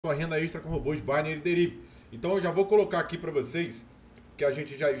sua renda extra com robôs Planilha Deriv. Então eu já vou colocar aqui para vocês que a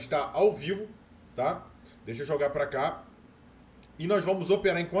gente já está ao vivo, tá? Deixa eu jogar para cá. E nós vamos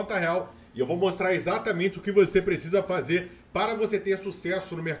operar em conta real e eu vou mostrar exatamente o que você precisa fazer para você ter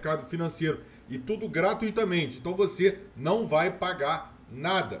sucesso no mercado financeiro. E tudo gratuitamente. Então você não vai pagar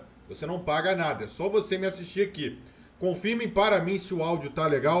nada. Você não paga nada. É só você me assistir aqui. Confirmem para mim se o áudio tá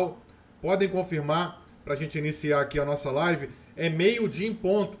legal. Podem confirmar para a gente iniciar aqui a nossa live. É meio-dia em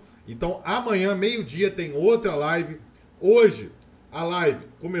ponto. Então amanhã, meio-dia, tem outra live. Hoje, a live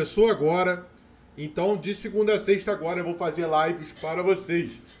começou agora. Então, de segunda a sexta agora eu vou fazer lives para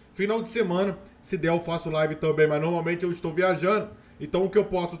vocês. Final de semana, se der, eu faço live também. Mas normalmente eu estou viajando. Então, o que eu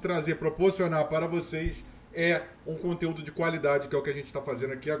posso trazer, proporcionar para vocês é um conteúdo de qualidade, que é o que a gente está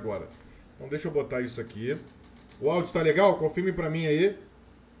fazendo aqui agora. Então, deixa eu botar isso aqui. O áudio está legal? Confirme para mim aí.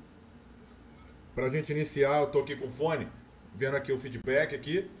 Para a gente iniciar, eu estou aqui com o fone, vendo aqui o feedback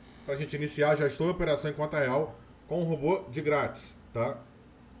aqui. Para a gente iniciar, já estou em operação em conta real com o robô de grátis, tá?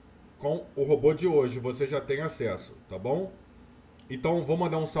 Com o robô de hoje, você já tem acesso, tá bom? Então, vou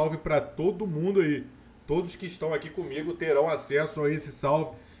mandar um salve para todo mundo aí. Todos que estão aqui comigo terão acesso a esse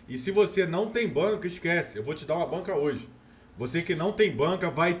salve. E se você não tem banca, esquece. Eu vou te dar uma banca hoje. Você que não tem banca,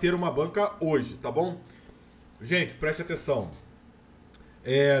 vai ter uma banca hoje, tá bom? Gente, preste atenção.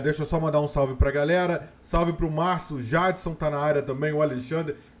 Deixa eu só mandar um salve pra galera. Salve pro Márcio, o Jadson tá na área também, o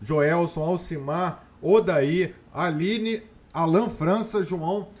Alexandre, Joelson, Alcimar, Odaí, Aline, Alan França,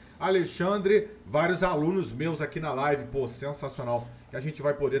 João, Alexandre, vários alunos meus aqui na live. Pô, sensacional. E a gente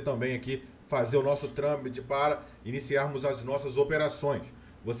vai poder também aqui fazer o nosso trâmite para iniciarmos as nossas operações.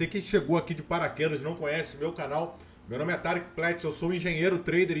 Você que chegou aqui de paraquedas e não conhece o meu canal, meu nome é Tárik, eu sou engenheiro,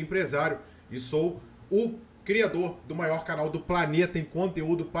 trader, empresário e sou o criador do maior canal do planeta em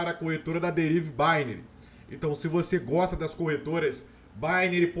conteúdo para a corretora da Deriv Binary. Então, se você gosta das corretoras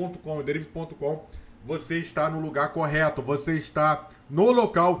binary.com e deriv.com, você está no lugar correto, você está no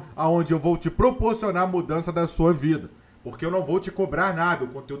local onde eu vou te proporcionar a mudança da sua vida. Porque eu não vou te cobrar nada, o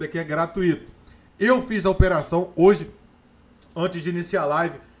conteúdo aqui é gratuito. Eu fiz a operação hoje, antes de iniciar a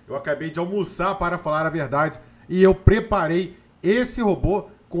live, eu acabei de almoçar, para falar a verdade, e eu preparei esse robô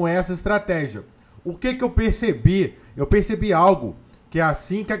com essa estratégia. O que que eu percebi? Eu percebi algo, que é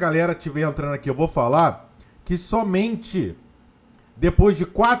assim que a galera estiver entrando aqui, eu vou falar, que somente depois de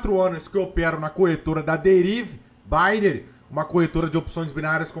 4 anos que eu opero na corretora da Deriv Binary, uma corretora de opções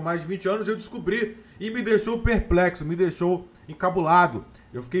binárias com mais de 20 anos, eu descobri e me deixou perplexo, me deixou encabulado.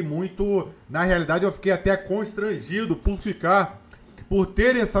 Eu fiquei muito, na realidade eu fiquei até constrangido por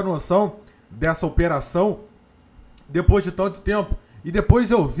ter essa noção dessa operação depois de tanto tempo. E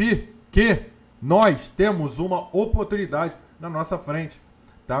depois eu vi que nós temos uma oportunidade na nossa frente,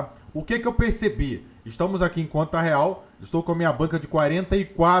 tá? O que que eu percebi? Estamos aqui em conta real, estou com a minha banca de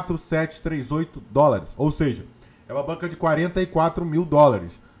 44.738 dólares, ou seja, é uma banca de 44 mil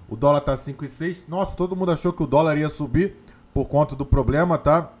dólares. O dólar tá 5,6. Nossa, todo mundo achou que o dólar ia subir por conta do problema,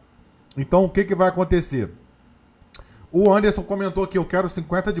 tá? Então, o que que vai acontecer? O Anderson comentou aqui, eu quero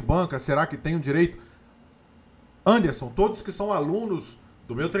 50 de banca, será que tenho direito? Anderson, todos que são alunos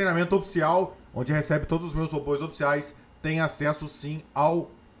do meu treinamento oficial, onde recebe todos os meus robôs oficiais, têm acesso sim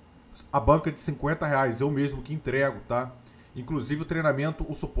a banca de 50 reais, eu mesmo que entrego, tá? Inclusive o treinamento,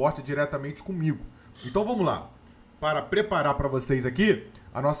 o suporte diretamente comigo. Então vamos lá. Para preparar para vocês aqui,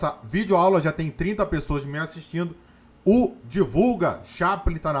 a nossa videoaula já tem 30 pessoas me assistindo. O Divulga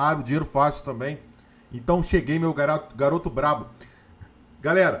Chaplin tá na área, o Dinheiro Fácil também. Então cheguei, meu garoto brabo.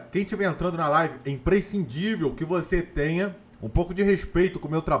 Galera, quem estiver entrando na live, é imprescindível que você tenha um pouco de respeito com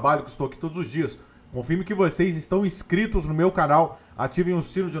o meu trabalho, que estou aqui todos os dias. Confirme que vocês estão inscritos no meu canal, ativem o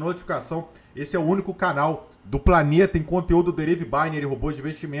sino de notificação. Esse é o único canal do planeta em conteúdo Deriv Binary, robôs de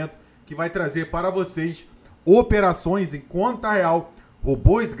investimento, que vai trazer para vocês operações em conta real,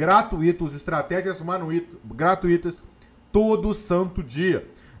 robôs gratuitos, estratégias gratuitas, todo santo dia.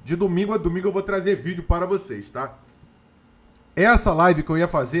 De domingo a domingo eu vou trazer vídeo para vocês, tá? Essa live que eu ia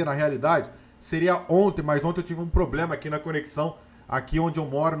fazer, na realidade, seria ontem, mas ontem eu tive um problema aqui na conexão, aqui onde eu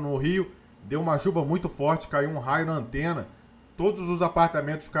moro, no Rio. Deu uma chuva muito forte, caiu um raio na antena, todos os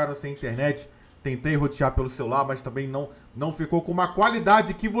apartamentos ficaram sem internet. Tentei rotear pelo celular, mas também não ficou com uma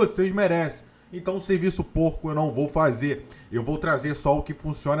qualidade que vocês merecem. Então o serviço porco eu não vou fazer, eu vou trazer só o que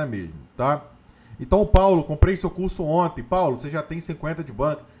funciona mesmo, tá? Então, Paulo, comprei seu curso ontem. Paulo, você já tem 50 de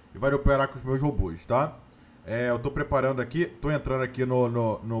banca e vai operar com os meus robôs, tá? Eu tô preparando aqui, tô entrando aqui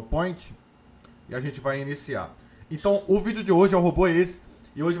no Point e a gente vai iniciar. Então, o vídeo de hoje é o robô esse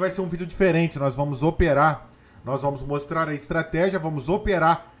e hoje vai ser um vídeo diferente. Nós vamos operar, nós vamos mostrar a estratégia, vamos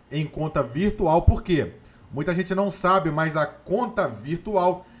operar em conta virtual. Por quê? Muita gente não sabe, mas a conta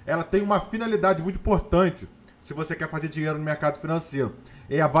virtual ela tem uma finalidade muito importante se você quer fazer dinheiro no mercado financeiro.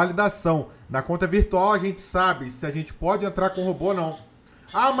 É a validação. Na conta virtual a gente sabe se a gente pode entrar com o robô ou não.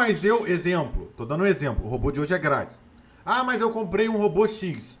 Ah, mas exemplo, tô dando um exemplo, o robô de hoje é grátis. Ah, mas eu comprei um robô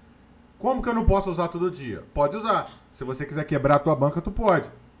X. Como que eu não posso usar todo dia? Pode usar. Se você quiser quebrar a tua banca, tu pode.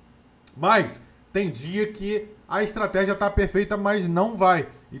 Mas tem dia que a estratégia tá perfeita, mas não vai.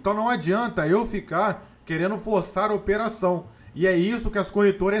 Então não adianta eu ficar querendo forçar a operação. E é isso que as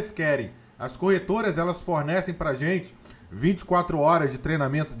corretoras querem. As corretoras, elas fornecem pra gente 24 horas de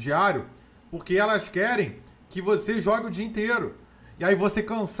treinamento diário, porque elas querem que você jogue o dia inteiro. E aí você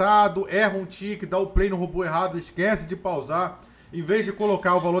cansado, erra um tique, dá o play no robô errado, esquece de pausar. Em vez de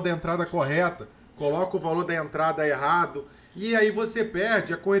colocar o valor da entrada correta, coloca o valor da entrada errado. E aí você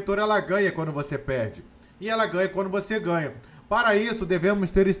perde. A corretora, ela ganha quando você perde. E ela ganha quando você ganha. Para isso,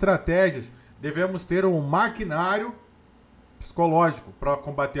 devemos ter estratégias. Devemos ter um maquinário psicológico para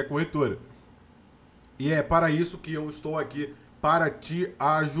combater a corretora. E é para isso que eu estou aqui, para te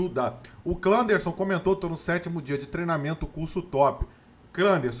ajudar. O Clanderson comentou, estou no 7º dia de treinamento, curso top.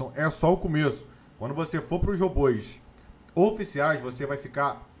 Clanderson, é só o começo. Quando você for para os robôs oficiais, você vai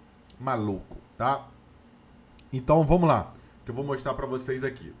ficar maluco, tá? Então vamos lá, que eu vou mostrar para vocês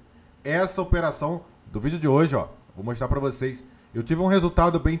aqui. Essa operação do vídeo de hoje, ó, vou mostrar para vocês. Eu tive um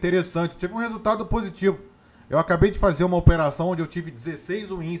resultado bem interessante, tive um resultado positivo. Eu acabei de fazer uma operação onde eu tive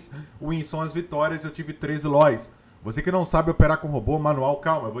 16 wins. Wins são as vitórias, eu tive 13 loss. Você que não sabe operar com robô manual,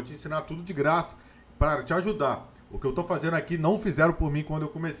 calma, eu vou te ensinar tudo de graça para te ajudar. O que eu tô fazendo aqui não fizeram por mim quando eu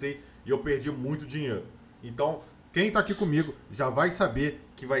comecei e eu perdi muito dinheiro. Então, quem tá aqui comigo já vai saber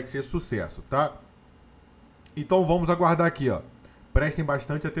que vai ser sucesso, tá? Então vamos aguardar aqui, ó. Prestem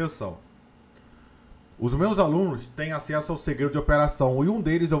bastante atenção. Os meus alunos têm acesso ao segredo de operação e um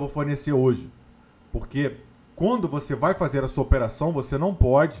deles eu vou fornecer hoje. Porque quando você vai fazer a sua operação, você não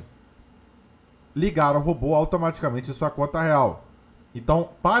pode ligar ao robô automaticamente em sua conta real. Então,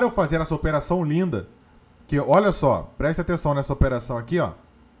 para eu fazer essa operação linda, que olha só, preste atenção nessa operação aqui, ó.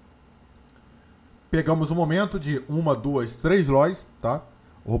 Pegamos um momento de 1, 2, 3 lojas, tá?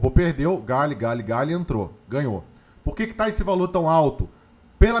 O robô perdeu, gale, entrou, ganhou. Por que tá esse valor tão alto?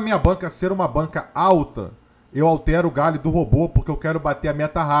 Pela minha banca ser uma banca alta, eu altero o gale do robô porque eu quero bater a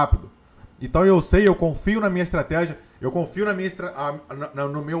meta rápido. Então eu sei, eu confio na minha estratégia, eu confio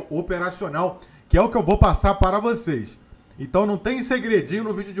no meu operacional, que é o que eu vou passar para vocês. Então não tem segredinho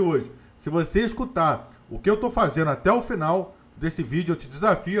no vídeo de hoje. Se você escutar o que eu estou fazendo até o final desse vídeo, eu te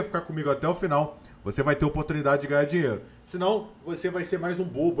desafio a ficar comigo até o final. Você vai ter oportunidade de ganhar dinheiro. Senão, você vai ser mais um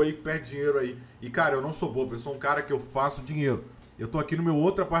bobo aí, que perde dinheiro aí. E cara, eu não sou bobo, eu sou um cara que eu faço dinheiro. Eu tô aqui no meu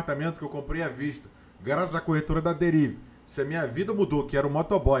outro apartamento que eu comprei à vista, graças à corretora da Deriv. Se a minha vida mudou, que era um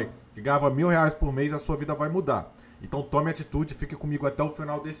motoboy, que ganhava R$1.000 por mês, a sua vida vai mudar. Então tome atitude e fique comigo até o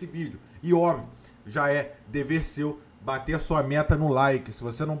final desse vídeo. E óbvio, já é dever seu bater a sua meta no like. Se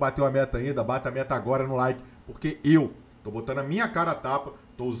você não bateu a meta ainda, bata a meta agora no like, porque eu tô botando a minha cara a tapa,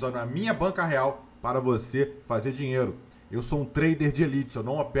 tô usando a minha banca real para você fazer dinheiro. Eu sou um trader de elite, eu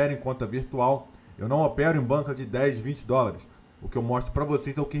não opero em conta virtual, eu não opero em banca de 10, 20 dólares. O que eu mostro para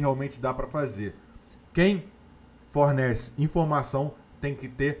vocês é o que realmente dá para fazer. Quem fornece informação tem que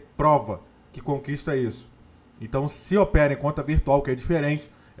ter prova que conquista isso. Então, se opera em conta virtual, que é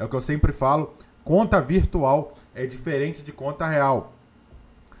diferente, é o que eu sempre falo, conta virtual é diferente de conta real.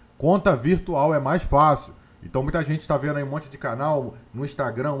 Conta virtual é mais fácil. Então, muita gente está vendo aí um monte de canal no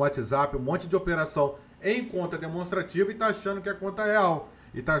Instagram, WhatsApp, um monte de operação em conta demonstrativa e está achando que é conta real.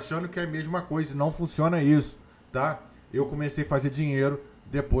 E está achando que é a mesma coisa e não funciona isso, tá? Eu comecei a fazer dinheiro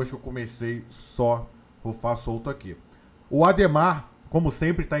depois que eu comecei só rufar solto aqui. O Ademar, como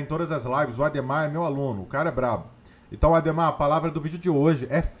sempre, está em todas as lives. O Ademar é meu aluno, o cara é brabo. Então, Ademar, a palavra do vídeo de hoje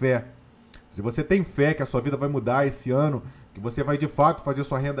é fé. Se você tem fé que a sua vida vai mudar esse ano, que você vai de fato fazer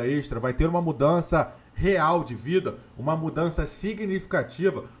sua renda extra, vai ter uma mudança real de vida, uma mudança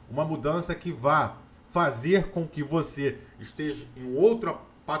significativa, uma mudança que vá fazer com que você esteja em outro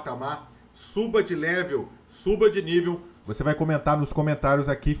patamar, suba de level, suba de nível, você vai comentar nos comentários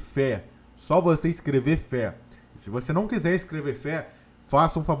aqui fé. Só você escrever fé. E se você não quiser escrever fé,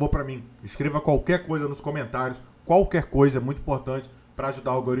 faça um favor para mim. Escreva qualquer coisa nos comentários. Qualquer coisa é muito importante para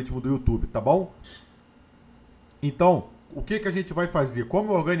ajudar o algoritmo do YouTube, tá bom? Então, o que a gente vai fazer?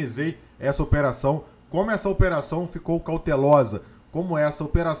 Como eu organizei essa operação? Como essa operação ficou cautelosa? Como essa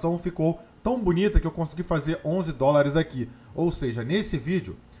operação ficou tão bonita que eu consegui fazer 11 dólares aqui? Ou seja, nesse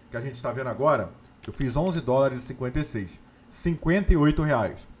vídeo que a gente está vendo agora, eu fiz 11 dólares e 56. 58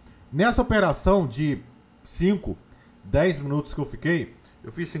 reais. Nessa operação de 5, 10 minutos que eu fiquei,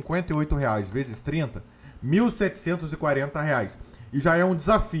 eu fiz 58 reais vezes 30, 1.740 reais. e já é um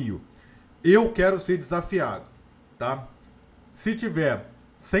desafio. Eu quero ser desafiado, tá? Se tiver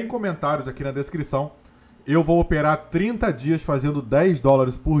 100 comentários aqui na descrição, eu vou operar 30 dias fazendo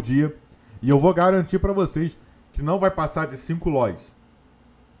 $10 por dia e eu vou garantir para vocês que não vai passar de 5 LOIs.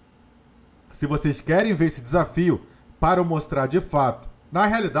 Se vocês querem ver esse desafio para eu mostrar de fato, na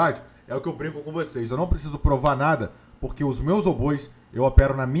realidade, é o que eu brinco com vocês. Eu não preciso provar nada, porque os meus robôs eu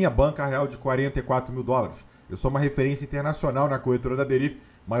opero na minha banca real de $44 mil. Eu sou uma referência internacional na corretora da Deriv,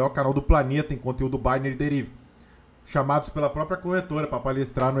 maior canal do planeta em conteúdo Binary Deriv, chamados pela própria corretora para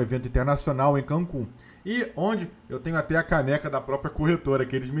palestrar no evento internacional em Cancún. E onde eu tenho até a caneca da própria corretora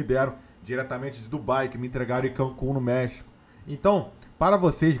que eles me deram diretamente de Dubai, que me entregaram em Cancún, no México. Então, para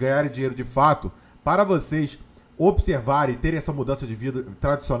vocês ganharem dinheiro de fato, para vocês observarem e terem essa mudança de vida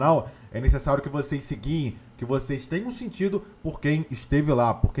tradicional, é necessário que vocês seguem, que vocês tenham sentido por quem esteve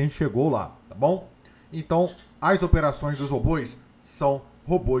lá, por quem chegou lá, tá bom? Então, as operações dos robôs são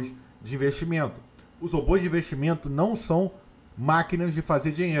robôs de investimento. Os robôs de investimento não são máquinas de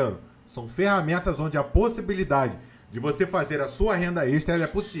fazer dinheiro. São ferramentas onde a possibilidade de você fazer a sua renda extra ela é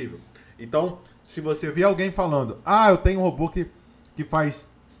possível. Então, se você vê alguém falando, eu tenho um robô que faz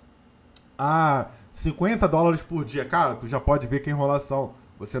 $50 por dia, cara, tu já pode ver que é enrolação.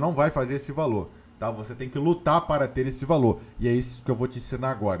 Você não vai fazer esse valor, tá? Você tem que lutar para ter esse valor. E é isso que eu vou te ensinar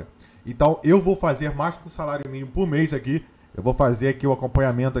agora. Então, eu vou fazer mais que um salário mínimo por mês aqui. Eu vou fazer aqui o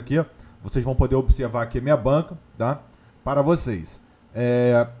acompanhamento aqui, ó. Vocês vão poder observar aqui a minha banca, tá? Para vocês.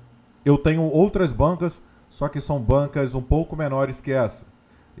 Eu tenho outras bancas, só que são bancas um pouco menores que essa.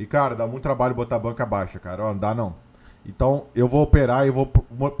 E, cara, dá muito trabalho botar banca baixa, cara. Ó, não dá não. Então, eu vou operar e vou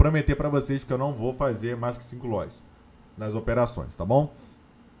prometer para vocês que eu não vou fazer mais que 5 LOIs nas operações, tá bom?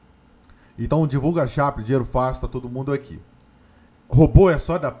 Então, divulga chapa, dinheiro fácil, tá todo mundo aqui. Robô é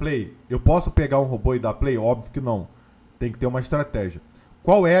só da Play? Eu posso pegar um robô e dar Play? Óbvio que não. Tem que ter uma estratégia.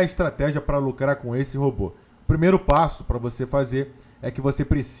 Qual é a estratégia para lucrar com esse robô? O primeiro passo para você fazer é que você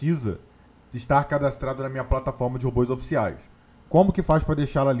precisa estar cadastrado na minha plataforma de robôs oficiais. Como que faz para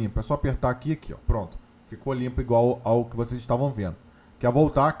deixar ela limpa? É só apertar aqui, ó, pronto. Ficou limpo igual ao que vocês estavam vendo. Quer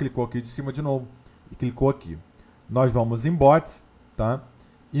voltar? Clicou aqui de cima de novo e clicou aqui. Nós vamos em bots, tá?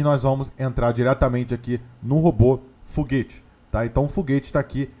 E nós vamos entrar diretamente aqui no robô foguete, tá? Então o foguete está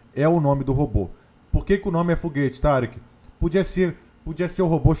aqui, é o nome do robô. Por que o nome é foguete, Tárik? Podia ser o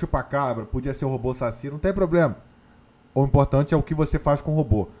robô chupacabra, podia ser o robô saci, não tem problema. O importante é o que você faz com o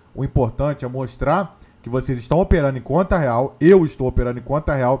robô. O importante é mostrar que vocês estão operando em conta real, eu estou operando em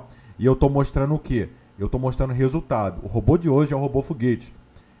conta real e eu estou mostrando o quê? Eu estou mostrando resultado. O robô de hoje é o robô foguete.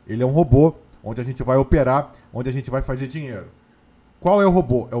 Ele é um robô onde a gente vai operar, onde a gente vai fazer dinheiro. Qual é o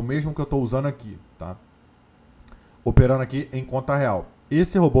robô? É o mesmo que eu estou usando aqui, tá? Operando aqui em conta real.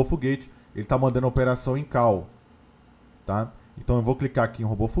 Esse robô foguete, ele está mandando a operação em call, tá? Então eu vou clicar aqui em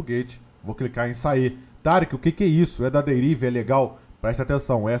robô foguete, vou clicar em sair. Tárik, o que é isso? É da Deriv, é legal? Presta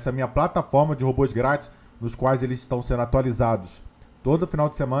atenção, essa é a minha plataforma de robôs grátis, nos quais eles estão sendo atualizados todo final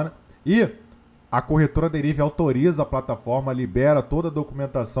de semana. E a corretora Deriv autoriza a plataforma, libera toda a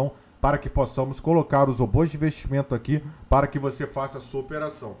documentação para que possamos colocar os robôs de investimento aqui para que você faça a sua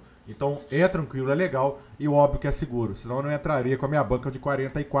operação. Então é tranquilo, é legal e óbvio que é seguro, senão eu não entraria com a minha banca de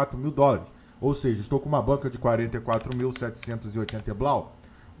 $44 mil. Ou seja, estou com uma banca de 44.780 blau,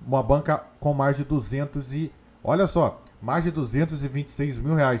 uma banca com mais de 200 e... Olha só, mais de 226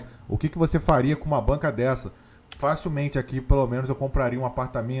 mil reais. O que você faria com uma banca dessa? Facilmente aqui, pelo menos, eu compraria um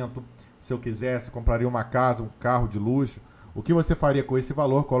apartamento. Se eu quisesse, compraria uma casa, um carro de luxo. O que você faria com esse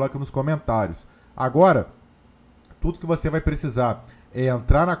valor? Coloque nos comentários. Agora, tudo que você vai precisar é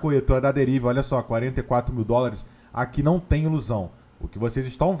entrar na corretora da Deriv. Olha só, $44 mil. Aqui não tem ilusão. O que vocês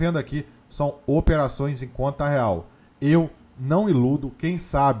estão vendo aqui são operações em conta real. Eu não iludo. Quem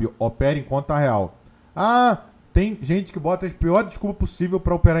sabe opera em conta real. Tem gente que bota a pior desculpa possível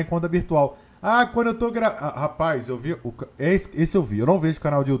para operar em conta virtual. Quando eu tô rapaz, eu vi... Esse eu vi. Eu não vejo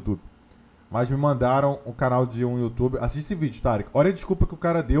canal de YouTube. Mas me mandaram o canal de um YouTube. Assiste esse vídeo, Tárik. Olha a desculpa que o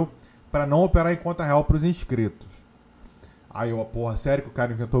cara deu para não operar em conta real para os inscritos. Aí eu, porra, sério que o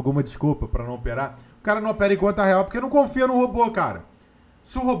cara inventou alguma desculpa para não operar? O cara não opera em conta real porque não confia no robô, cara.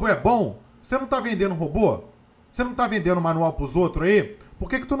 Se o robô é bom, você não tá vendendo robô? Você não tá vendendo manual pros outros aí? Por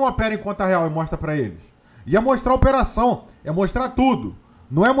que tu não opera em conta real e mostra para eles? E é mostrar a operação, é mostrar tudo.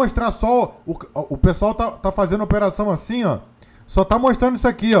 Não é mostrar só... O pessoal tá fazendo operação assim, ó. Só tá mostrando isso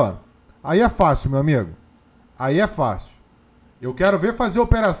aqui, ó. Aí é fácil, meu amigo. Aí é fácil. Eu quero ver fazer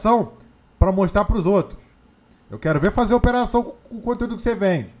operação para mostrar para os outros. Eu quero ver fazer operação com o conteúdo que você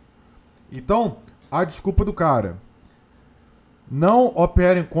vende. Então, a desculpa do cara. Não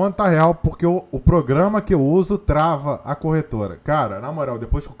opera em conta real, porque o programa que eu uso trava a corretora. Cara, na moral,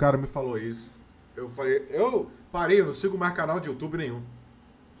 depois que o cara me falou isso, eu falei, eu parei, eu não sigo mais canal de YouTube nenhum.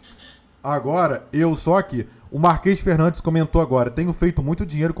 Agora, eu só aqui. O Marquês Fernandes comentou agora, tenho feito muito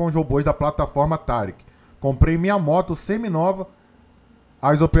dinheiro com os robôs da plataforma Tárik. Comprei minha moto seminova,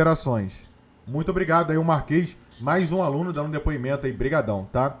 as operações. Muito obrigado aí, o Marquês. Mais um aluno dando depoimento aí, brigadão,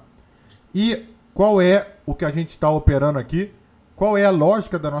 tá? E qual é o que a gente está operando aqui? Qual é a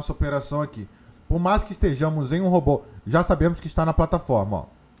lógica da nossa operação aqui? Por mais que estejamos em um robô, já sabemos que está na plataforma, ó.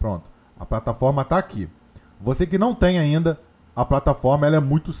 Pronto, a plataforma está aqui. Você que não tem ainda a plataforma, ela é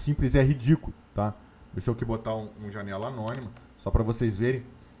muito simples, é ridículo, tá? Deixa eu aqui botar um janela anônima, só para vocês verem.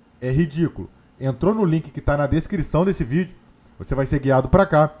 É ridículo. Entrou no link que está na descrição desse vídeo, você vai ser guiado para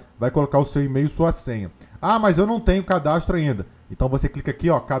cá, vai colocar o seu e-mail e sua senha. Ah, mas eu não tenho cadastro ainda. Então você clica aqui,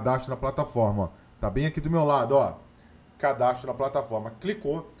 ó, cadastro na plataforma, ó. Tá bem aqui do meu lado, ó. Cadastro na plataforma.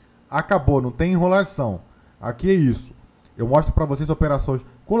 Clicou, acabou, não tem enrolação. Aqui é isso. Eu mostro para vocês operações.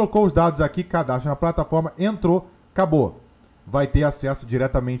 Colocou os dados aqui, cadastro na plataforma, entrou, acabou. Vai ter acesso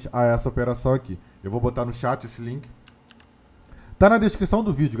diretamente a essa operação aqui. Eu vou botar no chat esse link. Tá na descrição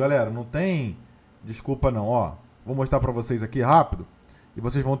do vídeo, galera. Não tem desculpa não, ó. Vou mostrar para vocês aqui rápido e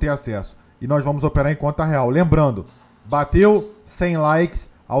vocês vão ter acesso. E nós vamos operar em conta real. Lembrando, bateu 100 likes,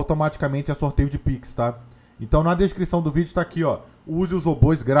 automaticamente é sorteio de Pix, tá? Então na descrição do vídeo está aqui, ó. Use os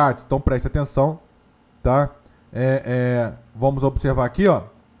robôs grátis. Então preste atenção, tá? Vamos observar aqui, ó.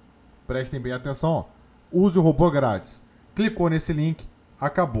 Prestem bem atenção, ó. Use o robô grátis. Clicou nesse link,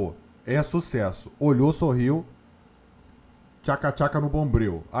 acabou. É sucesso. Olhou, sorriu. Tchaca-tchaca no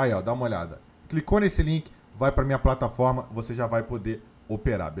bombril. Aí, ó, dá uma olhada. Clicou nesse link, vai para minha plataforma, você já vai poder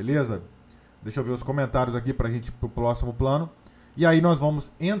operar, beleza? Deixa eu ver os comentários aqui pra gente ir pro próximo plano. E aí nós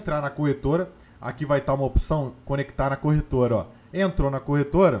vamos entrar na corretora. Aqui vai estar uma opção, conectar na corretora, ó. Entrou na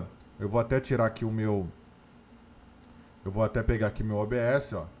corretora, eu vou até tirar aqui o meu... Eu vou até pegar aqui meu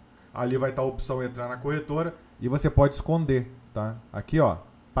OBS, ó. Ali vai estar a opção entrar na corretora e você pode esconder, tá? Aqui, ó,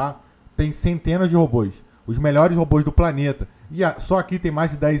 pá, tem centenas de robôs. Os melhores robôs do planeta. E só aqui tem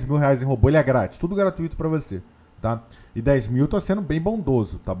mais de 10 mil reais em robô, ele é grátis. Tudo gratuito pra você, tá? E 10 mil tô sendo bem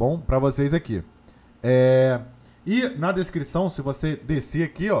bondoso, tá bom? Pra vocês aqui. E na descrição, se você descer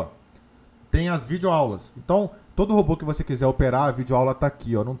aqui, ó, tem as videoaulas. Então, todo robô que você quiser operar, a videoaula tá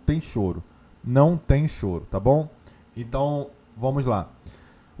aqui, ó. Não tem choro. Não tem choro, tá bom? Então, vamos lá.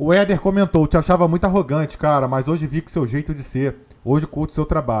 O Éder comentou, te achava muito arrogante, cara, mas hoje vi que seu jeito de ser. Hoje curto seu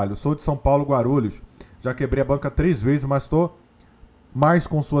trabalho. Sou de São Paulo, Guarulhos. Já quebrei a banca 3 vezes, mas tô mais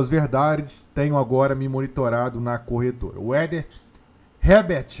com suas verdades. Tenho agora me monitorado na corretora. O Éder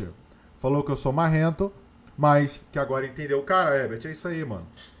Herbert falou que eu sou marrento, mas que agora entendeu. Cara, Herbert, é isso aí, mano.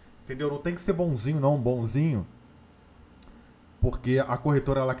 Entendeu? Não tem que ser bonzinho, não. Bonzinho. Porque a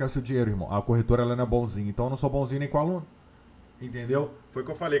corretora, ela quer o seu dinheiro, irmão. A corretora, ela não é bonzinha. Então eu não sou bonzinho nem com o aluno. Entendeu? Foi o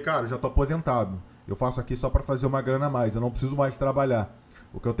que eu falei, cara, eu já tô aposentado. Eu faço aqui só pra fazer uma grana a mais. Eu não preciso mais trabalhar.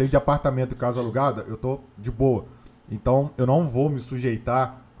 O que eu tenho de apartamento e casa alugada, eu tô de boa. Então, eu não vou me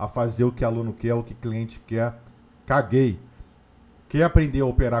sujeitar a fazer o que aluno quer, o que cliente quer. Caguei. Quer aprender a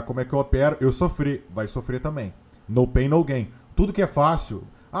operar como é que eu opero? Eu sofri. Vai sofrer também. No pain, no gain. Tudo que é fácil.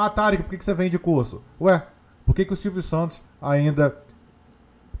 Ah, Tárik, por que você vende curso? Ué, por que o Silvio Santos ainda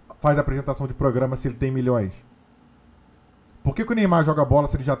faz apresentação de programa se ele tem milhões? Por que o Neymar joga bola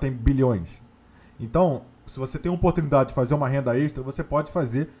se ele já tem bilhões? Então, se você tem a oportunidade de fazer uma renda extra, você pode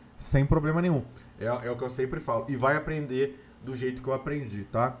fazer sem problema nenhum. É o que eu sempre falo. E vai aprender do jeito que eu aprendi,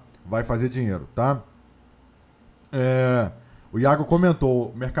 tá? Vai fazer dinheiro, tá? O Iago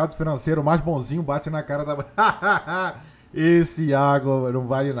comentou, mercado financeiro mais bonzinho bate na cara da... Esse Iago não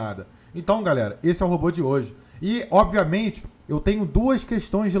vale nada. Então, galera, esse é o robô de hoje. E, obviamente, eu tenho duas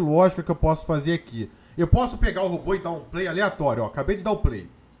questões de lógica que eu posso fazer aqui. Eu posso pegar o robô e dar um play aleatório, ó. Acabei de dar o play.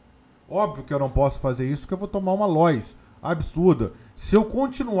 Óbvio que eu não posso fazer isso, que eu vou tomar uma loss absurda. Se eu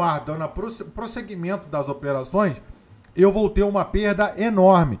continuar dando prosseguimento das operações, eu vou ter uma perda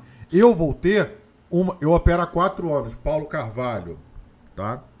enorme. Eu opero há 4 anos, Paulo Carvalho,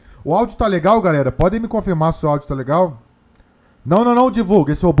 tá? O áudio tá legal, galera? Podem me confirmar se o áudio tá legal? Não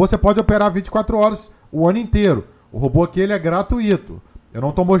divulga. Esse robô você pode operar 24 horas o ano inteiro. O robô aqui, ele é gratuito. Eu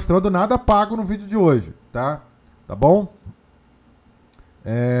não tô mostrando nada pago no vídeo de hoje, tá? Tá bom?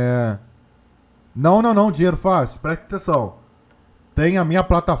 Não, dinheiro fácil. Presta atenção. Tem a minha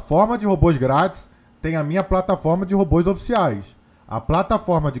plataforma de robôs grátis, tem a minha plataforma de robôs oficiais. A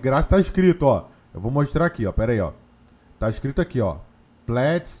plataforma de grátis tá escrito, ó. Eu vou mostrar aqui, ó. Pera aí, ó. Tá escrito aqui, ó.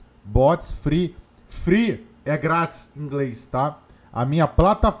 Plats, bots, free. Free é grátis em inglês, tá? A minha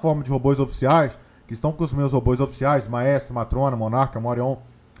plataforma de robôs oficiais, que estão com os meus robôs oficiais, Maestro, Matrona, Monarca, Morion,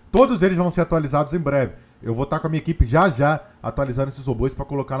 todos eles vão ser atualizados em breve. Eu vou estar com a minha equipe já atualizando esses robôs para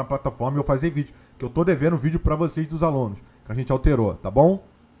colocar na plataforma e eu fazer vídeo, que eu tô devendo vídeo para vocês dos alunos, que a gente alterou, tá bom?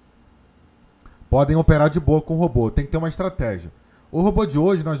 Podem operar de boa com o robô, tem que ter uma estratégia. O robô de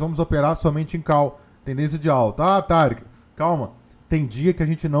hoje nós vamos operar somente em call, tendência de alta. Ah, Tárik, calma, tem dia que a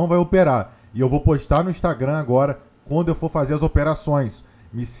gente não vai operar. E eu vou postar no Instagram agora, quando eu for fazer as operações.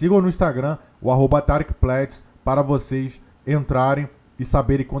 Me sigam no Instagram, o @TárikPlats, para vocês entrarem e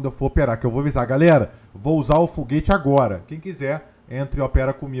saberem quando eu for operar. Que eu vou avisar, galera, vou usar o foguete agora. Quem quiser, entre e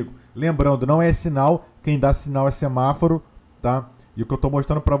opera comigo. Lembrando, não é sinal, quem dá sinal é semáforo, tá? E o que eu estou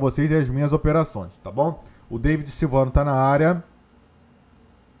mostrando para vocês é as minhas operações, tá bom? O David Silvano está na área.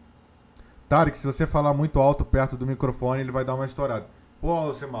 Tárik, se você falar muito alto perto do microfone, ele vai dar uma estourada. Pô,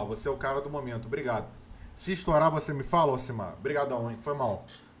 Alcimar, você é o cara do momento, obrigado. Se estourar, você me fala, Alcimar. Obrigadão, hein? Foi mal.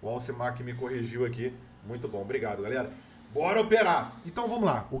 O Alcimar que me corrigiu aqui. Muito bom, obrigado, galera. Bora operar. Então vamos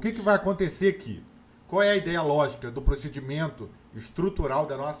lá. O que vai acontecer aqui? Qual é a ideia lógica do procedimento estrutural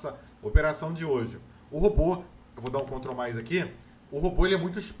da nossa operação de hoje? O robô, eu vou dar um Ctrl mais aqui. O robô ele é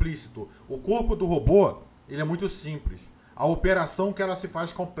muito explícito. O corpo do robô ele é muito simples. A operação que ela se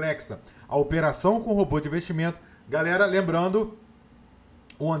faz complexa. A operação com o robô de investimento. Galera, lembrando,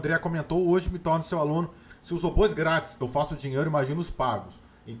 o André comentou, hoje me torno seu aluno. Se os robôs grátis eu faço dinheiro, imagina os pagos.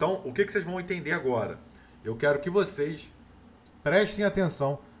 Então, o que vocês vão entender agora? Eu quero que vocês prestem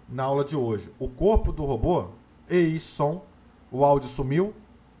atenção na aula de hoje. O corpo do robô, ei, som, o áudio sumiu?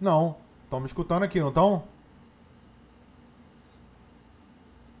 Não. Estão me escutando aqui, não estão?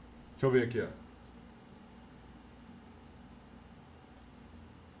 Deixa eu ver aqui, ó.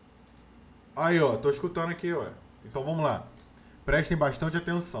 Aí, ó, tô escutando aqui, ó. Então vamos lá. Prestem bastante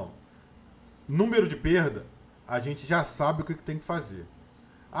atenção. Número de perda, a gente já sabe o que tem que fazer.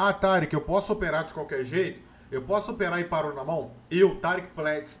 Ah, Tárik, eu posso operar de qualquer jeito? Eu posso operar e paro na mão? Eu, Tárik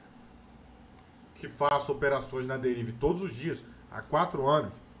Plats, que faço operações na Deriv todos os dias, há 4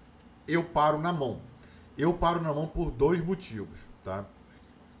 anos, eu paro na mão. Eu paro na mão por 2 motivos, tá?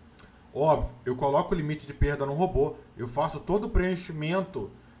 Óbvio, eu coloco o limite de perda no robô, eu faço todo o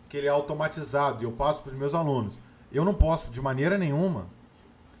preenchimento que ele é automatizado e eu passo para os meus alunos. Eu não posso, de maneira nenhuma,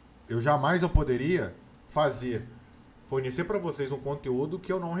 eu poderia fornecer para vocês um conteúdo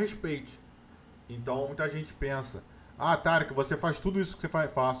que eu não respeite. Então, muita gente pensa, ah, Tárik, você faz tudo isso que você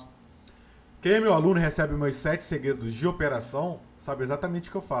faz. Quem é meu aluno e recebe meus 7 segredos de operação, sabe exatamente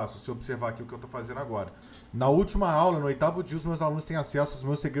o que eu faço, se observar aqui o que eu estou fazendo agora. Na última aula, no 8º dia, os meus alunos têm acesso aos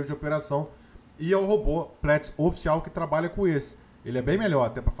meus segredos de operação e ao robô Planilha Oficial que trabalha com esse. Ele é bem melhor,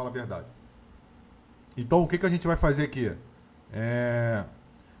 até para falar a verdade. Então, o que a gente vai fazer aqui?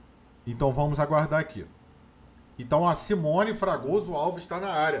 Então, vamos aguardar aqui. Então, a Simone Fragoso Alves está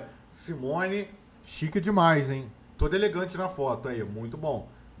na área. Simone, chique demais, hein? Toda elegante na foto aí, muito bom.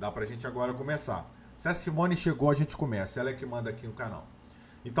 Dá pra gente agora começar. Se a Simone chegou, a gente começa. Ela é que manda aqui no canal.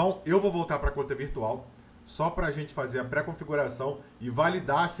 Então, eu vou voltar para a conta virtual, só para a gente fazer a pré-configuração e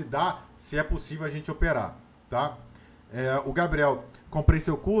validar se é possível a gente operar, tá? O Gabriel, comprei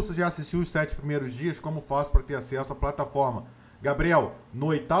seu curso, já assisti os 7 primeiros dias, como faço para ter acesso à plataforma? Gabriel, no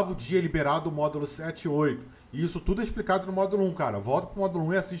 8º dia é liberado o módulo 7 e 8. E isso tudo é explicado no módulo 1, cara. Volta pro módulo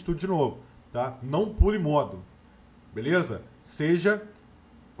 1 e assiste tudo de novo, tá? Não pule módulo, beleza? Seja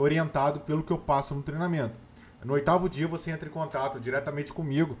orientado pelo que eu passo no treinamento. No 8º dia você entra em contato diretamente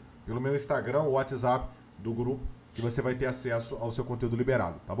comigo, pelo meu Instagram ou WhatsApp do grupo, que você vai ter acesso ao seu conteúdo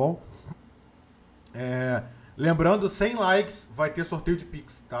liberado, tá bom? Lembrando, 100 likes vai ter sorteio de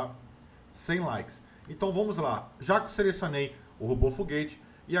Pix, tá? 100 likes. Então vamos lá. Já que eu selecionei o robô foguete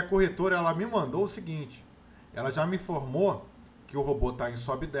e a corretora ela me mandou o seguinte. Ela já me informou que o robô está em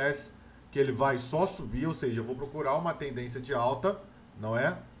sobe e desce, que ele vai só subir, ou seja, eu vou procurar uma tendência de alta, não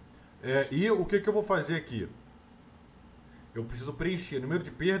é? E o que eu vou fazer aqui? Eu preciso preencher número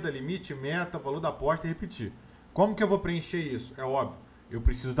de perda, limite, meta, valor da aposta e repetir. Como que eu vou preencher isso? É óbvio, eu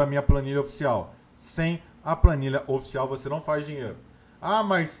preciso da minha planilha oficial. Sem a planilha oficial você não faz dinheiro. Ah,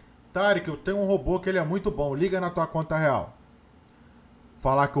 mas Tárik, eu tenho um robô que ele é muito bom, liga na tua conta real.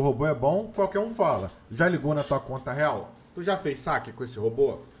 Falar que o robô é bom, qualquer um fala. Já ligou na tua conta real? Tu já fez saque com esse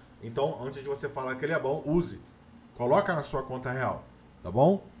robô? Então, antes de você falar que ele é bom, use. Coloca na sua conta real, tá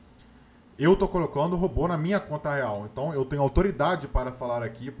bom? Eu estou colocando o robô na minha conta real. Então, eu tenho autoridade para falar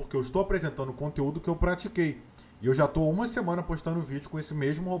aqui, porque eu estou apresentando o conteúdo que eu pratiquei. E eu já estou 1 semana postando vídeo com esse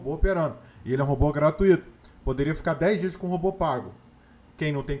mesmo robô operando. E ele é um robô gratuito. Poderia ficar 10 dias com o robô pago.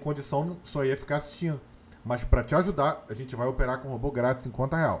 Quem não tem condição só ia ficar assistindo. Mas para te ajudar, a gente vai operar com o robô grátis em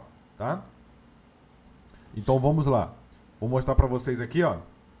conta real, tá? Então vamos lá. Vou mostrar para vocês aqui, ó.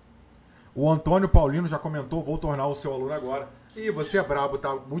 O Antônio Paulino já comentou, vou tornar o seu aluno agora. E você é brabo,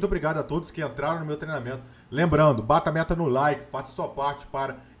 tá? Muito obrigado a todos que entraram no meu treinamento. Lembrando, bata a meta no like, faça sua parte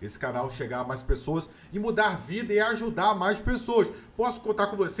para esse canal chegar a mais pessoas e mudar a vida e ajudar mais pessoas. Posso contar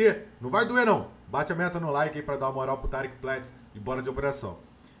com você? Não vai doer não. Bate a meta no like aí para dar uma moral pro Tárik Platts e bora de operação.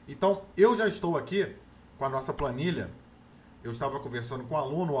 Então, eu já estou aqui com a nossa planilha. Eu estava conversando com o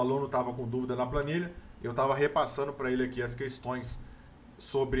aluno estava com dúvida na planilha. Eu estava repassando para ele aqui as questões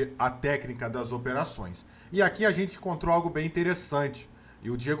sobre a técnica das operações. E aqui a gente encontrou algo bem interessante.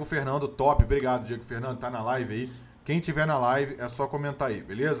 E o Diego Fernando, top. Obrigado, Diego Fernando, tá na live aí. Quem tiver na live é só comentar aí,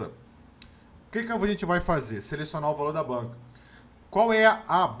 beleza? O que a gente vai fazer? Selecionar o valor da banca. Qual é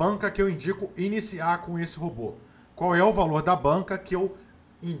a banca que eu indico iniciar com esse robô? Qual é o valor da banca que eu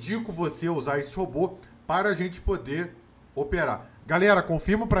indico você usar esse robô para a gente poder operar? Galera,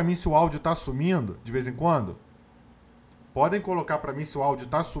 confirma para mim se o áudio tá sumindo de vez em quando. Podem colocar para mim se o áudio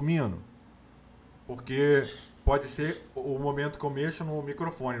tá sumindo. Porque pode ser o momento que eu mexo no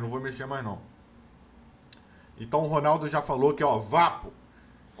microfone, não vou mexer mais não. Então o Ronaldo já falou que, ó, vapo.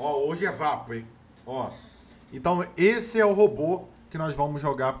 Ó, hoje é vapo, hein? Ó. Então esse é o robô que nós vamos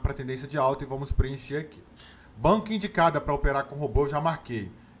jogar para tendência de alta e vamos preencher aqui. Banca indicada para operar com robô, eu já marquei.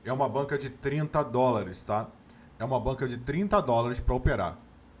 É uma banca de 30 dólares, tá? É uma banca de 30 dólares para operar.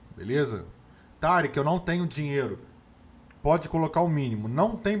 Beleza? Tárik, eu não tenho dinheiro. Pode colocar o mínimo.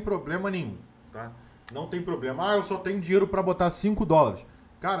 Não tem problema nenhum, tá? Não tem problema. Ah, eu só tenho dinheiro para botar 5 dólares.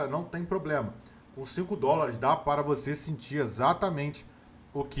 Cara, não tem problema. Com 5 dólares dá para você sentir exatamente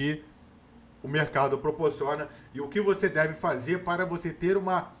o que o mercado proporciona e o que você deve fazer para você ter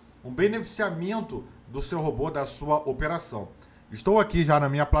um beneficiamento do seu robô, da sua operação. Estou aqui já na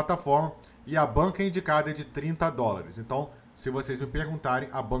minha plataforma e a banca indicada é de 30 dólares. Então, se vocês me perguntarem,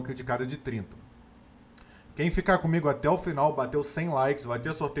 a banca indicada é de 30. Quem ficar comigo até o final, bateu 100 likes, vai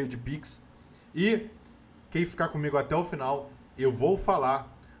ter sorteio de Pix. E quem ficar comigo até o final, eu vou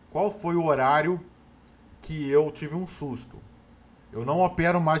falar qual foi o horário que eu tive um susto. Eu não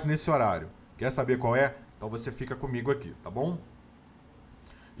opero mais nesse horário. Quer saber qual é? Então você fica comigo aqui, tá bom?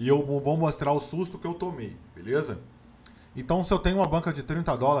 E eu vou mostrar o susto que eu tomei, beleza? Então, se eu tenho uma banca de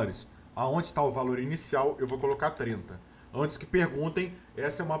 30 dólares, aonde está o valor inicial, eu vou colocar 30. Antes que perguntem,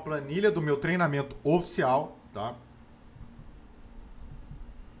 essa é uma planilha do meu treinamento oficial, tá?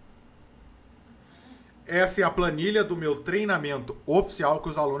 Essa é a planilha do meu treinamento oficial que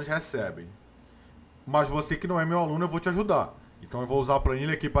os alunos recebem. Mas você que não é meu aluno, eu vou te ajudar. Então eu vou usar a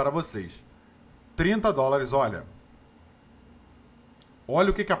planilha aqui para vocês. 30 dólares, olha.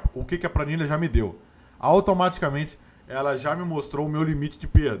 Olha o que a planilha já me deu. Automaticamente, ela já me mostrou o meu limite de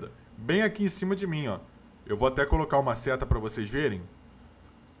perda. Bem aqui em cima de mim, ó. Eu vou até colocar uma seta para vocês verem.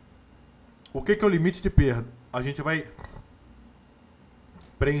 O que é o limite de perda? A gente vai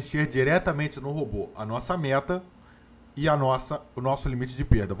preencher diretamente no robô a nossa meta e o nosso limite de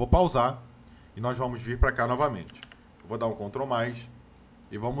perda. Vou pausar e nós vamos vir para cá novamente. Eu vou dar um Ctrl+,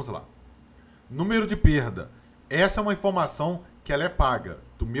 e vamos lá. Número de perda. Essa é uma informação que ela é paga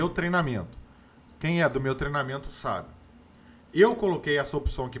do meu treinamento. Quem é do meu treinamento sabe. Eu coloquei essa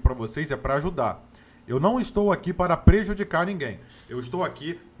opção aqui para vocês, é para ajudar. Eu não estou aqui para prejudicar ninguém. Eu estou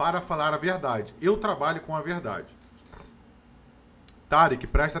aqui para falar a verdade. Eu trabalho com a verdade. Tárik,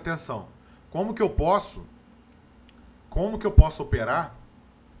 presta atenção. Como que eu posso operar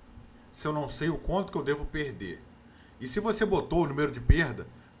se eu não sei o quanto que eu devo perder? E se você botou o número de perda,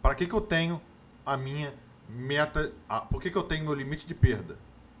 para que eu tenho a minha meta? Por que eu tenho meu limite de perda?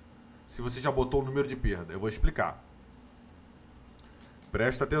 Se você já botou o número de perda, eu vou explicar.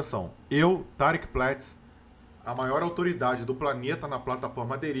 Presta atenção. Eu, Tárik Platts, a maior autoridade do planeta na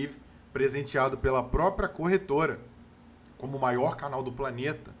plataforma Deriv, presenteado pela própria corretora, como o maior canal do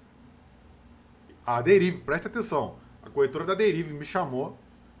planeta. A Deriv, presta atenção, a corretora da Deriv me chamou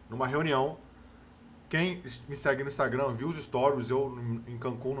numa reunião. Quem me segue no Instagram viu os stories, eu em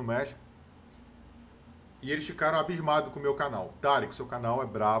Cancún, no México. E eles ficaram abismados com o meu canal. Tárik, seu canal é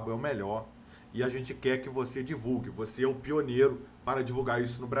brabo, é o melhor. E a gente quer que você divulgue. Você é o pioneiro para divulgar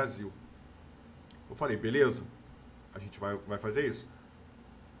isso no Brasil. Eu falei, beleza, a gente vai fazer isso.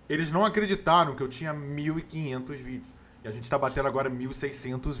 Eles não acreditaram que eu tinha 1.500 vídeos. E a gente está batendo agora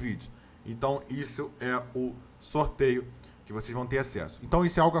 1.600 vídeos. Então, isso é o sorteio que vocês vão ter acesso. Então,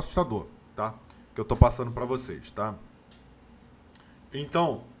 isso é algo assustador, tá? Que eu estou passando para vocês, tá?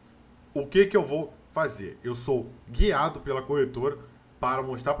 Então, o que eu vou fazer? Eu sou guiado pela corretora para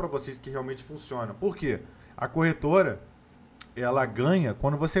mostrar para vocês que realmente funciona. Por quê? A corretora, ela ganha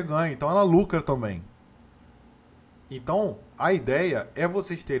quando você ganha. Então, ela lucra também. Então, a ideia é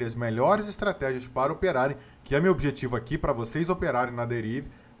vocês terem as melhores estratégias para operarem, que é meu objetivo aqui, para vocês operarem na Deriv,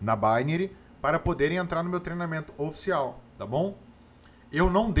 na Binary para poderem entrar no meu treinamento oficial, tá bom? Eu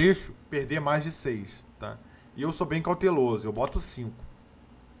não deixo perder mais de 6, tá? E eu sou bem cauteloso, eu boto 5.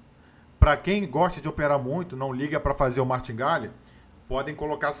 Para quem gosta de operar muito, não liga para fazer o martingale, podem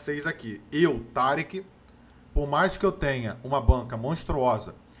colocar 6 aqui. Eu, Tárik, por mais que eu tenha uma banca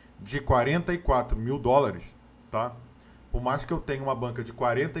monstruosa de 44 mil dólares, tá? Por mais que eu tenha uma banca de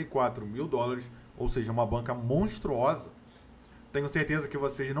 44 mil dólares, ou seja, uma banca monstruosa, tenho certeza que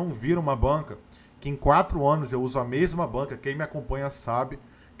vocês não viram uma banca que em 4 anos eu uso a mesma banca. Quem me acompanha sabe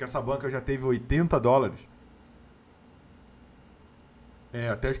que essa banca já teve 80 dólares.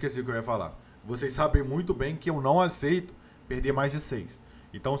 Até esqueci o que eu ia falar. Vocês sabem muito bem que eu não aceito perder mais de 6.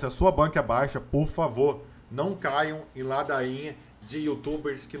 Então, se a sua banca é baixa, por favor, não caiam em ladainha de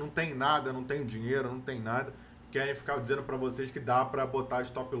youtubers que não tem nada, não tem dinheiro, não tem nada, querem ficar dizendo para vocês que dá para botar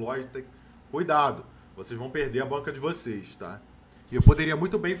stop loss. Cuidado, vocês vão perder a banca de vocês, tá? E eu poderia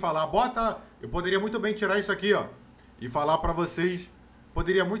muito bem falar, eu poderia muito bem tirar isso aqui, ó, e falar para vocês,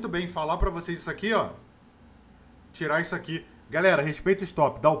 poderia muito bem falar para vocês isso aqui, ó, tirar isso aqui. Galera, respeita o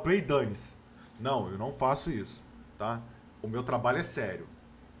stop, dá o play e dane-se. Não, eu não faço isso, tá? O meu trabalho é sério.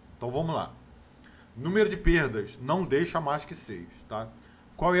 Então vamos lá. Número de perdas, não deixa mais que 6, tá?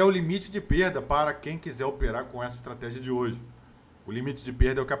 Qual é o limite de perda para quem quiser operar com essa estratégia de hoje? O limite de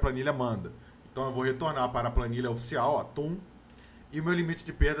perda é o que a planilha manda. Então eu vou retornar para a planilha oficial, ó, tum, e o meu limite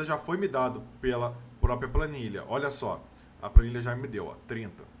de perda já foi me dado pela própria planilha. Olha só, a planilha já me deu, ó,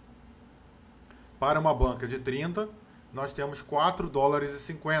 30. Para uma banca de 30, nós temos 4 dólares e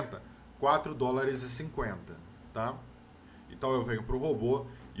 50. 4 dólares e 50, tá? Então eu venho para o robô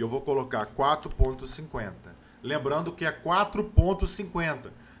e eu vou colocar 4,50. Lembrando que é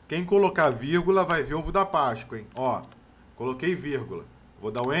 4,50. Quem colocar vírgula vai ver ovo da Páscoa, hein? Ó, coloquei vírgula.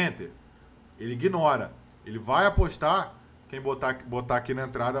 Vou dar o Enter. Ele ignora. Ele vai apostar. Quem botar aqui na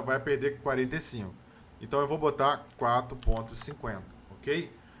entrada vai perder 45. Então eu vou botar 4,50,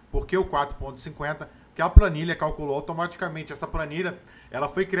 ok? Por que o 4,50? Porque a planilha calculou automaticamente. Essa planilha, ela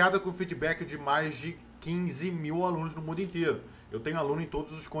foi criada com feedback de mais de 15 mil alunos no mundo inteiro. Eu tenho aluno em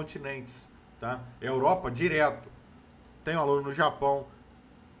todos os continentes, tá? Europa, direto. Tenho aluno no Japão.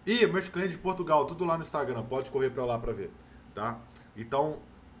 E meus clientes de Portugal, tudo lá no Instagram. Pode correr para lá para ver, tá? Então,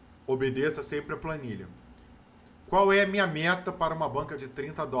 obedeça sempre a planilha. Qual é a minha meta para uma banca de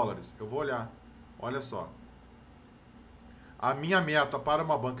 30 dólares? Eu vou olhar. Olha só. A minha meta para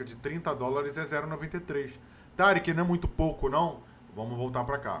uma banca de 30 dólares é 0,93. Tárik, não é muito pouco, não? Vamos voltar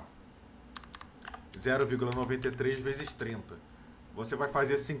para cá. 0,93 vezes 30. Você vai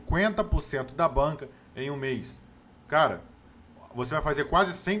fazer 50% da banca em um mês. Cara, você vai fazer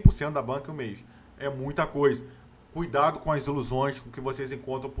quase 100% da banca em um mês. É muita coisa. Cuidado com as ilusões com que vocês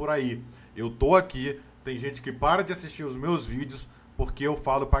encontram por aí. Eu tô aqui, tem gente que para de assistir os meus vídeos porque eu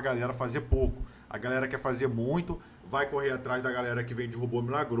falo pra galera fazer pouco. A galera quer fazer muito, vai correr atrás da galera que vem de robô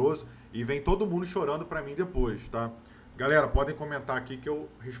milagroso e vem todo mundo chorando pra mim depois, tá? Galera, podem comentar aqui que eu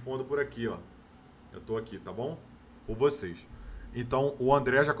respondo por aqui, ó. Eu tô aqui, tá bom? Por vocês. Então, o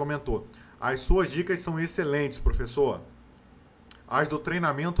André já comentou. As suas dicas são excelentes, professor. As do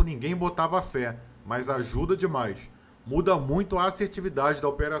treinamento ninguém botava fé, mas ajuda demais. Muda muito a assertividade da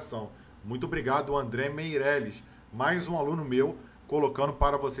operação. Muito obrigado, André Meirelles. Mais um aluno meu colocando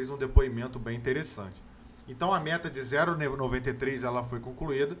para vocês um depoimento bem interessante. Então, a meta de 0,93 ela foi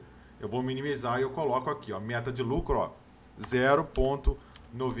concluída. Eu vou minimizar e eu coloco aqui, ó, meta de lucro, ó,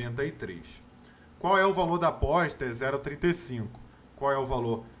 0,93. Qual é o valor da aposta? É 0,35. Qual é o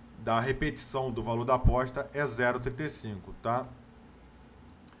valor da repetição do valor da aposta? É 0,35, tá?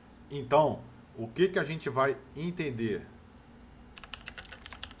 Então, o que a gente vai entender?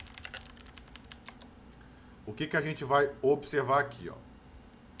 O que a gente vai observar aqui, ó?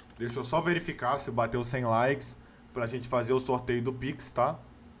 Deixa eu só verificar se bateu 100 likes pra gente fazer o sorteio do Pix, tá?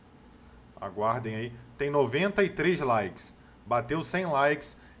 Aguardem aí. Tem 93 likes. Bateu 100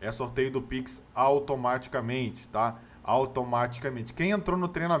 likes, é sorteio do Pix automaticamente, tá? Automaticamente. Quem entrou no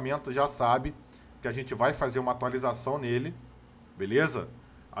treinamento já sabe que a gente vai fazer uma atualização nele, beleza?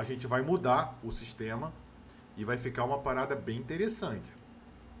 A gente vai mudar o sistema e vai ficar uma parada bem interessante.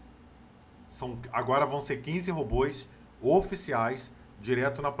 Agora vão ser 15 robôs oficiais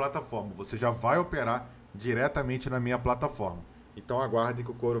direto na plataforma. Você já vai operar diretamente na minha plataforma. Então aguardem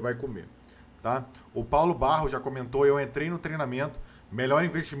que o couro vai comer, tá? O Paulo Barro já comentou, eu entrei no treinamento, melhor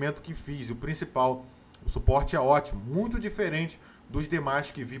investimento que fiz. O principal, o suporte é ótimo, muito diferente dos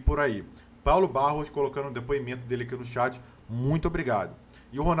demais que vi por aí. Paulo Barros colocando o depoimento dele aqui no chat, muito obrigado.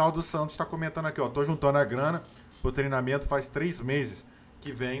 E o Ronaldo Santos está comentando aqui, ó, tô juntando a grana pro treinamento faz 3 meses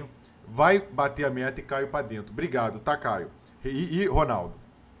que venho, vai bater a meta e caio para dentro. Obrigado, tá, Caio? E Ronaldo,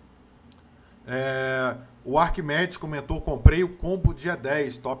 O Arquimedes comentou, comprei o combo dia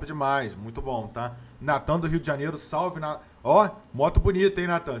 10, top demais, muito bom, tá? Natan do Rio de Janeiro, salve. Ó, moto bonita, hein,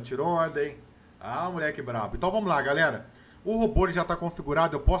 Natan? Tirou onda, hein? Ah, moleque brabo. Então vamos lá, galera. O robô ele já tá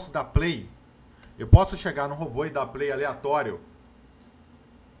configurado, eu posso dar play? Eu posso chegar no robô e dar play aleatório?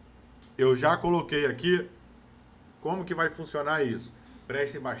 Eu já coloquei aqui como que vai funcionar isso.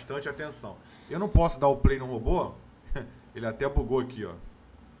 Prestem bastante atenção. Eu não posso dar o play no robô? Ele até bugou aqui, ó.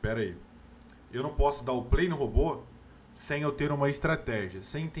 Pera aí. Eu não posso dar o play no robô sem eu ter uma estratégia,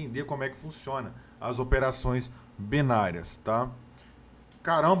 sem entender como é que funciona as operações binárias, tá?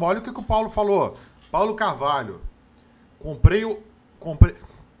 Caramba, olha o que o Paulo falou. Paulo Carvalho. Comprei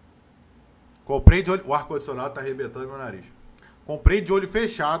de olho... O ar-condicionado tá arrebentando meu nariz. Comprei de olho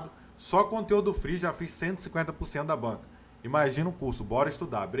fechado, só conteúdo free, já fiz 150% da banca. Imagina o curso, bora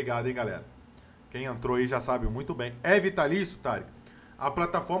estudar. Obrigado, hein, galera. Quem entrou aí já sabe muito bem. É vitalício, Tárik? A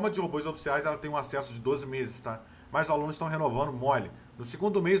plataforma de robôs oficiais ela tem um acesso de 12 meses, tá? Mas os alunos estão renovando mole. No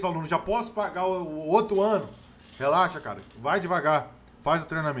segundo mês, o aluno já posso pagar o outro ano. Relaxa, cara. Vai devagar. Faz o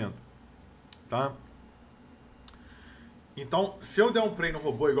treinamento. Tá? Então, se eu der um play no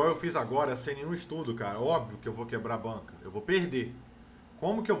robô igual eu fiz agora, sem nenhum estudo, cara, óbvio que eu vou quebrar a banca. Eu vou perder.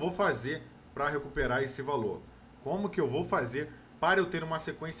 Como que eu vou fazer para recuperar esse valor? Como que eu vou fazer para eu ter uma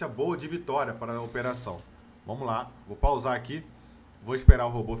sequência boa de vitória para a operação? Vamos lá. Vou pausar aqui. Vou esperar o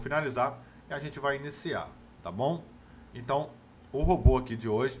robô finalizar e a gente vai iniciar, tá bom? Então, o robô aqui de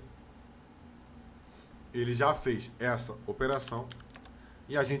hoje, ele já fez essa operação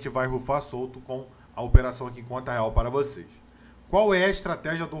e a gente vai rufar solto com a operação aqui em conta real para vocês. Qual é a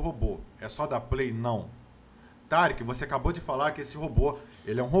estratégia do robô? É só dar play? Não. Tárik, você acabou de falar que esse robô,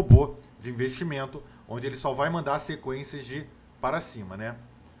 ele é um robô de investimento, onde ele só vai mandar sequências de para cima, né?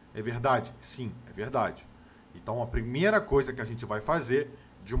 É verdade? Sim, é verdade. Então, a primeira coisa que a gente vai fazer,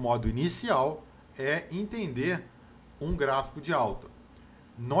 de um modo inicial, é entender um gráfico de alta.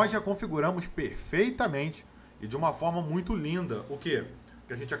 Nós já configuramos perfeitamente e de uma forma muito linda o que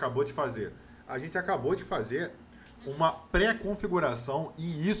a gente acabou de fazer. A gente acabou de fazer uma pré-configuração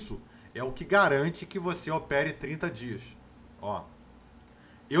e isso é o que garante que você opere 30 dias. Ó,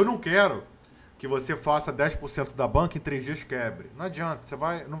 eu não quero que você faça 10% da banca em 3 dias quebre. Não adianta,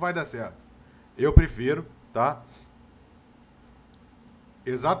 não vai dar certo. Eu prefiro... Tá?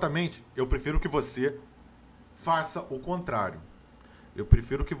 Exatamente, eu prefiro que você faça o contrário. Eu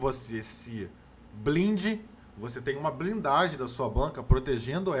prefiro que você se blinde, você tenha uma blindagem da sua banca,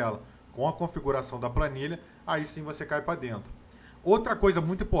 protegendo ela com a configuração da planilha, aí sim você cai para dentro. Outra coisa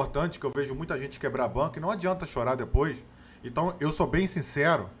muito importante que eu vejo muita gente quebrar a banca, e não adianta chorar depois, então eu sou bem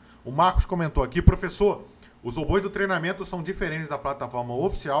sincero, o Marcos comentou aqui, professor, os robôs do treinamento são diferentes da plataforma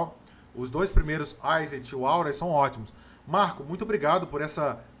oficial. Os 2 primeiros, AIS e o Aulas, são ótimos. Marco, muito obrigado por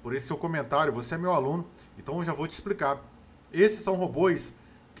esse seu comentário. Você é meu aluno, então eu já vou te explicar. Esses são robôs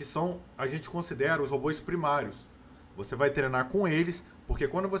que a gente considera os robôs primários. Você vai treinar com eles, porque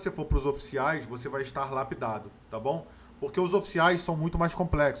quando você for para os oficiais, você vai estar lapidado, tá bom? Porque os oficiais são muito mais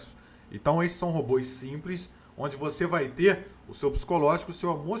complexos. Então esses são robôs simples, onde você vai ter o seu psicológico, o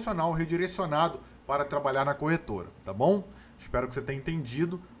seu emocional redirecionado para trabalhar na corretora, tá bom? Espero que você tenha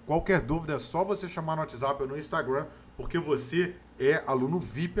entendido. Qualquer dúvida é só você chamar no WhatsApp ou no Instagram, porque você é aluno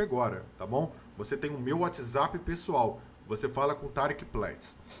VIP agora, tá bom? Você tem o meu WhatsApp pessoal. Você fala com o Tárik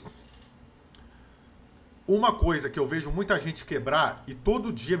Platts. Uma coisa que eu vejo muita gente quebrar e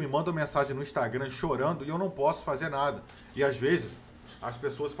todo dia me mandam mensagem no Instagram chorando e eu não posso fazer nada. E às vezes as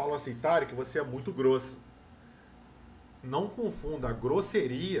pessoas falam assim, Tárik, você é muito grosso. Não confunda a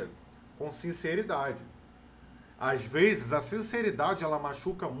grosseria com sinceridade. Às vezes, a sinceridade, ela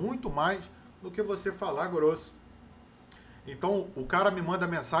machuca muito mais do que você falar grosso. Então, o cara me manda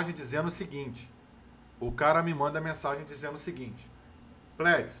mensagem dizendo o seguinte.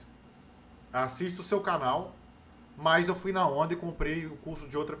 Pleds, assisto o seu canal, mas eu fui na onda e comprei o curso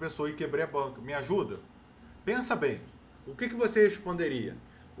de outra pessoa e quebrei a banca. Me ajuda? Pensa bem. O que você responderia?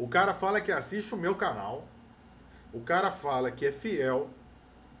 O cara fala que assiste o meu canal. O cara fala que é fiel.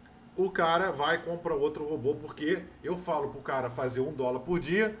 O cara vai e compra outro robô, porque eu falo pro cara fazer $1 por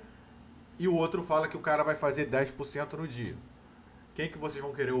dia e o outro fala que o cara vai fazer 10% no dia. Quem que vocês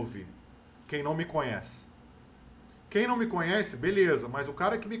vão querer ouvir? Quem não me conhece. Quem não me conhece, beleza, mas o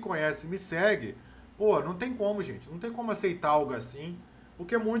cara que me conhece e me segue, pô, não tem como, gente. Não tem como aceitar algo assim,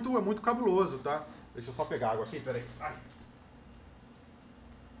 porque é muito cabuloso, tá? Deixa eu só pegar água aqui, peraí.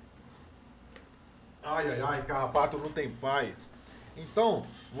 Ai, carrapato não tem pai. Então,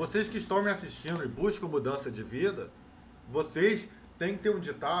 vocês que estão me assistindo e buscam mudança de vida, vocês têm que ter um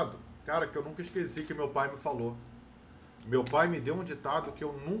ditado, cara, que eu nunca esqueci que meu pai me falou. Meu pai me deu um ditado que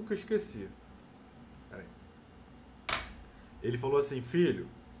eu nunca esqueci. Ele falou assim, filho,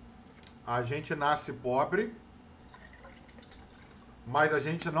 a gente nasce pobre, mas a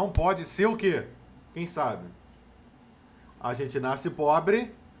gente não pode ser o quê? Quem sabe? A gente nasce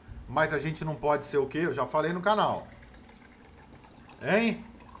pobre, mas a gente não pode ser o quê? Eu já falei no canal. Hein?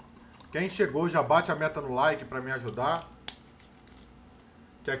 Quem chegou já bate a meta no like para me ajudar.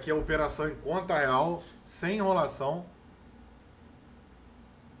 Que aqui é operação em conta real, sem enrolação.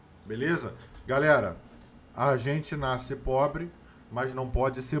 Beleza? Galera, a gente nasce pobre, mas não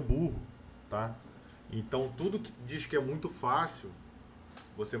pode ser burro, tá? Então, tudo que diz que é muito fácil,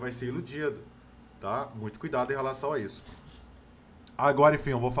 você vai ser iludido, tá? Muito cuidado em relação a isso. Agora,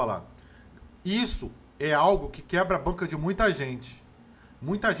 enfim, eu vou falar. Isso é algo que quebra a banca de muita gente.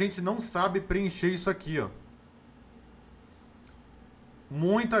 Muita gente não sabe preencher isso aqui, ó.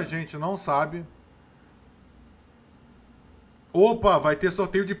 Muita gente não sabe. Opa, vai ter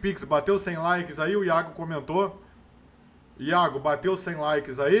sorteio de Pix. Bateu 100 likes aí, o Iago comentou. Iago, bateu 100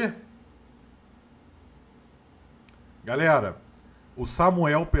 likes aí? Galera, o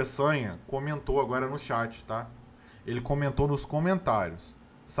Samuel Peçanha comentou agora no chat, tá? Ele comentou nos comentários.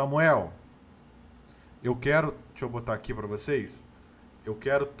 Samuel, eu quero... Deixa eu botar aqui pra vocês. Eu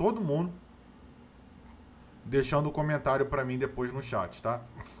quero todo mundo deixando o comentário pra mim depois no chat, tá?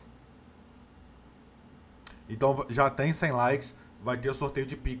 Então já tem 100 likes, vai ter sorteio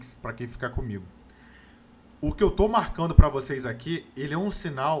de Pix pra quem ficar comigo. O que eu tô marcando pra vocês aqui, ele é um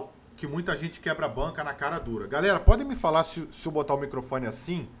sinal que muita gente quebra a banca na cara dura. Galera, podem me falar se eu botar o microfone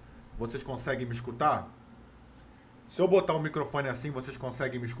assim, vocês conseguem me escutar? Se eu botar o microfone assim, vocês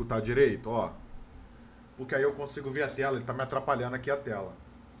conseguem me escutar direito? Ó, porque aí eu consigo ver a tela, ele tá me atrapalhando aqui a tela.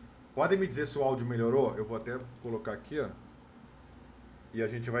 Podem me dizer se o áudio melhorou? Eu vou até colocar aqui, ó. E a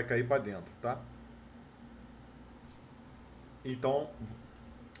gente vai cair pra dentro, tá? Então,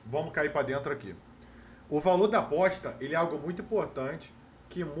 vamos cair pra dentro aqui. O valor da aposta, ele é algo muito importante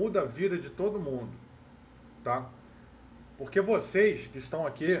que muda a vida de todo mundo, tá? Porque vocês que estão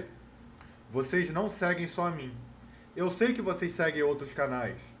aqui, vocês não seguem só a mim. Eu sei que vocês seguem outros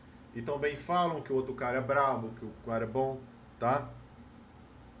canais e também falam que o outro cara é brabo, que o cara é bom, tá?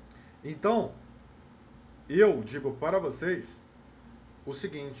 Então, eu digo para vocês o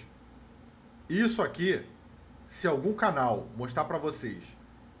seguinte. Isso aqui, se algum canal mostrar para vocês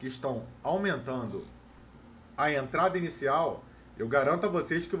que estão aumentando a entrada inicial, eu garanto a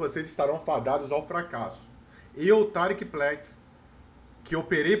vocês que vocês estarão fadados ao fracasso. Eu, Tárik Plex, que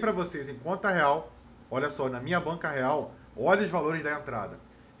operei para vocês em conta real, olha só, na minha banca real, olha os valores da entrada.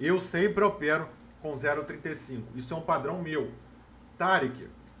 Eu sempre opero com 0,35. Isso é um padrão meu. Tárik,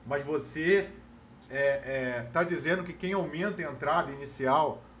 mas você tá dizendo que quem aumenta a entrada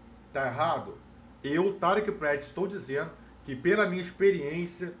inicial tá errado? Eu, Tárik Plex, estou dizendo que pela minha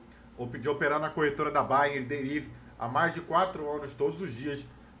experiência de operar na corretora da Grupo Deriv há mais de 4 anos, todos os dias,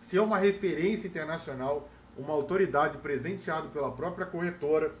 ser uma referência internacional, uma autoridade presenteada pela própria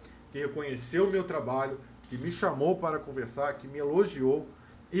corretora, que reconheceu o meu trabalho, que me chamou para conversar, que me elogiou,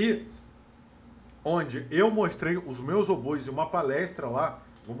 e onde eu mostrei os meus robôs em uma palestra lá,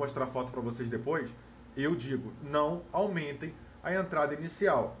 vou mostrar a foto para vocês depois, eu digo, não aumentem a entrada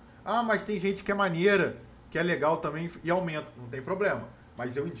inicial. Ah, mas tem gente que é maneira, que é legal também e aumenta, não tem problema.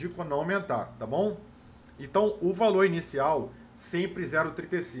 Mas eu indico a não aumentar, tá bom? Então, o valor inicial, sempre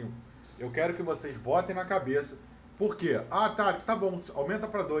 0,35. Eu quero que vocês botem na cabeça. Por quê? Ah, tá bom, aumenta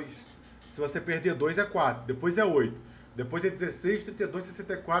para 2. Se você perder 2 é 4, depois é 8. Depois é 16, 32,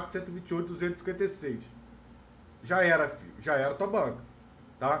 64, 128, 256. Já era, filho. Já era tua banca,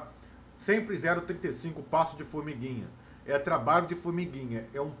 tá? Sempre 0,35, passo de formiguinha. É trabalho de formiguinha.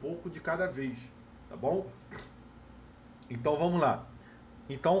 É um pouco de cada vez, tá bom? Então, vamos lá.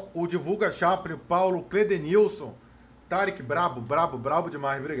 Então, o Divulga Chapre, Paulo, Cledenilson, Tárik, brabo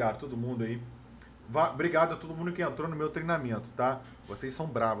demais. Obrigado a todo mundo aí. Obrigado a todo mundo que entrou no meu treinamento, tá? Vocês são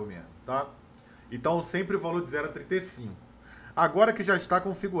brabo mesmo, tá? Então, sempre o valor de 0,35. Agora que já está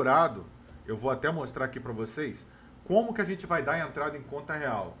configurado, eu vou até mostrar aqui para vocês como que a gente vai dar a entrada em conta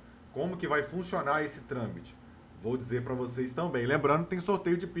real. Como que vai funcionar esse trâmite. Vou dizer para vocês também. Lembrando que tem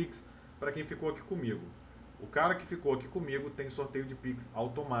sorteio de Pix para quem ficou aqui comigo. O cara que ficou aqui comigo tem sorteio de Pix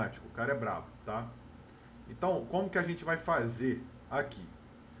automático. O cara é brabo, tá? Então, como que a gente vai fazer aqui?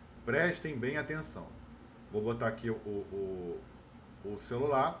 Prestem bem atenção. Vou botar aqui o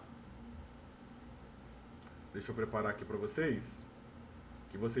celular. Deixa eu preparar aqui para vocês,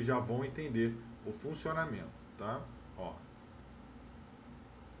 que vocês já vão entender o funcionamento, tá? Ó.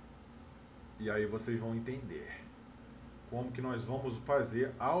 E aí vocês vão entender como que nós vamos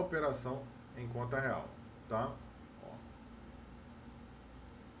fazer a operação em conta real, tá? Ó.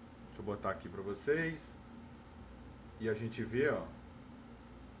 Deixa eu botar aqui para vocês. e a gente vê, ó.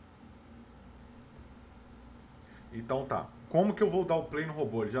 Então tá. Como que eu vou dar o play no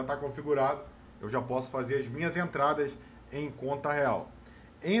robô? Ele já está configurado. Eu já posso fazer as minhas entradas em conta real.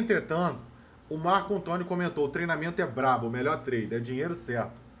 Entretanto, o Marco Antônio comentou: o treinamento é brabo, o melhor trade, é dinheiro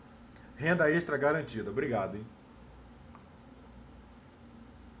certo. Renda extra garantida. Obrigado, hein?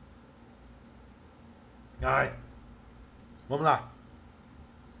 Ai. Vamos lá.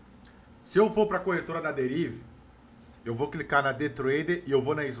 Se eu for para a corretora da Deriv, eu vou clicar na The Trader e eu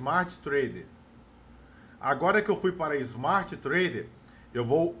vou na Smart Trader. Agora que eu fui para Smart Trader, eu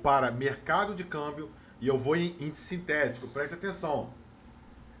vou para mercado de câmbio e eu vou em índice sintético. Preste atenção.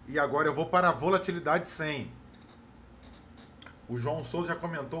 E agora eu vou para a volatilidade 100. O João Souza já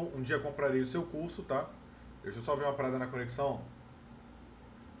comentou: um dia comprarei o seu curso, tá? Deixa eu só ver uma parada na conexão.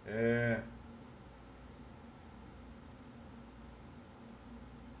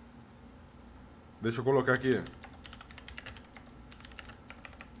 Deixa eu colocar aqui.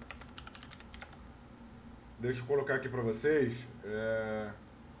 Deixa eu colocar aqui para vocês.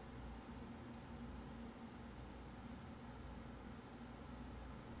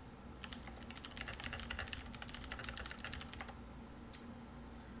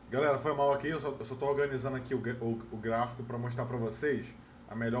 Galera, foi mal aqui. Eu só tô organizando aqui o gráfico para mostrar para vocês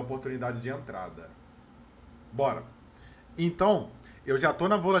a melhor oportunidade de entrada. Bora. Então, eu já tô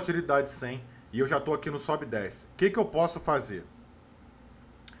na volatilidade 100 e eu já tô aqui no sobe 10. O que eu posso fazer?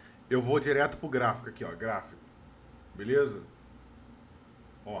 Eu vou direto pro gráfico aqui, ó, gráfico. Beleza?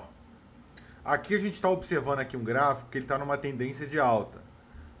 Ó. Aqui a gente está observando aqui um gráfico que ele está numa tendência de alta.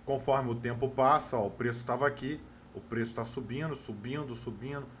 Conforme o tempo passa, ó, o preço estava aqui, o preço está subindo, subindo,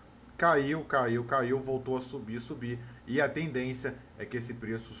 subindo, caiu, caiu, caiu, voltou a subir, subir. E a tendência é que esse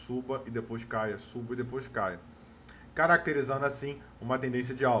preço suba e depois caia, suba e depois caia. Caracterizando assim uma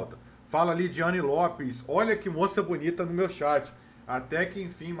tendência de alta. Fala Lidiane Lopes, olha que moça bonita no meu chat. Até que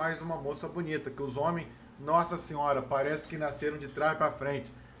enfim mais uma moça bonita, que os homens, nossa senhora, parece que nasceram de trás para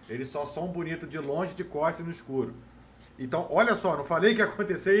frente. Eles só são bonitos de longe, de costas e no escuro. Então, olha só, não falei que ia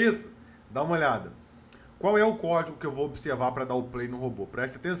acontecer isso? Dá uma olhada. Qual é o código que eu vou observar para dar o play no robô?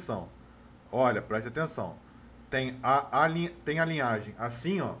 Preste atenção. Olha, preste atenção. Tem a linhagem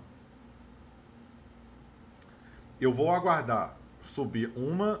assim, ó. Eu vou aguardar subir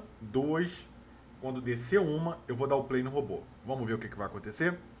uma, duas. Quando descer uma, eu vou dar o play no robô. Vamos ver o que vai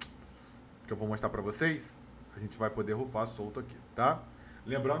acontecer? Que eu vou mostrar para vocês. A gente vai poder rufar solto aqui, tá?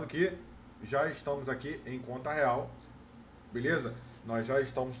 Lembrando que já estamos aqui em conta real. Beleza? Nós já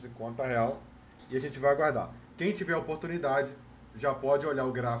estamos em conta real. E a gente vai aguardar. Quem tiver oportunidade, já pode olhar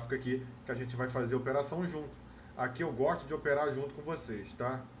o gráfico aqui, que a gente vai fazer a operação junto. Aqui eu gosto de operar junto com vocês,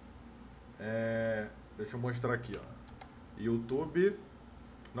 tá? Deixa eu mostrar aqui, ó. YouTube.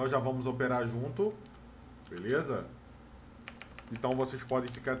 Nós já vamos operar junto. Beleza? Então vocês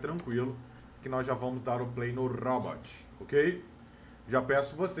podem ficar tranquilo que nós já vamos dar o play no robot, ok? Já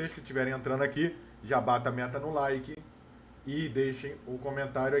peço vocês que estiverem entrando aqui, já bata a meta no like e deixem o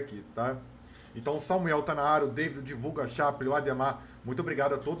comentário aqui, tá? Então o Samuel tá na área, o David divulga, Chaplin, o Ademar, muito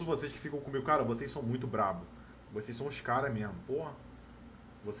obrigado a todos vocês que ficam comigo. Cara, vocês são muito brabo. Vocês são os caras mesmo, porra.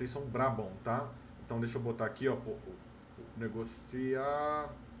 Vocês são brabão, tá? Então deixa eu botar aqui, ó, negociar.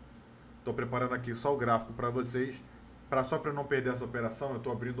 Tô preparando aqui só o gráfico para vocês, só para não perder essa operação. Eu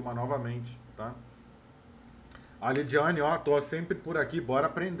tô abrindo uma novamente, tá? A Lidiane, ó, tô sempre por aqui, bora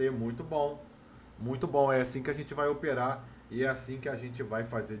aprender, muito bom. Muito bom, é assim que a gente vai operar e é assim que a gente vai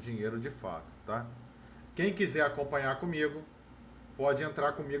fazer dinheiro de fato, tá? Quem quiser acompanhar comigo, pode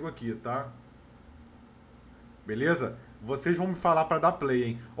entrar comigo aqui, tá? Beleza? Vocês vão me falar para dar play,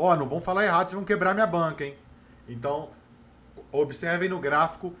 hein? Ó, não vão falar errado, vocês vão quebrar minha banca, hein? Então, observem no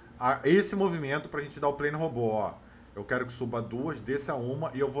gráfico esse movimento pra gente dar o play no robô, ó. Eu quero que suba duas, desça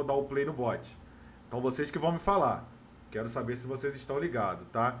uma e eu vou dar o play no bot. Então vocês que vão me falar. Quero saber se vocês estão ligados,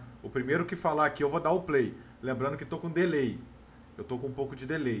 tá? O primeiro que falar aqui eu vou dar o play. Lembrando que tô com delay. Eu tô com um pouco de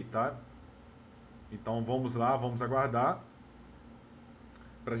delay, tá? Então vamos lá, vamos aguardar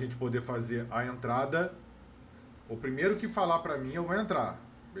pra gente poder fazer a entrada. O primeiro que falar pra mim eu vou entrar,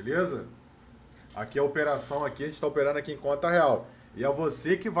 beleza? Aqui é a operação, aqui a gente tá operando aqui em conta real. E é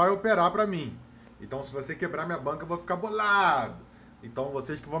você que vai operar pra mim. Então se você quebrar minha banca eu vou ficar bolado. Então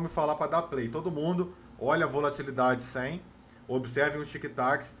vocês que vão me falar para dar play. Todo mundo olha a volatilidade 100, observem os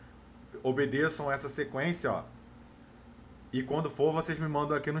tic-tacs, obedeçam essa sequência, ó. E quando for, vocês me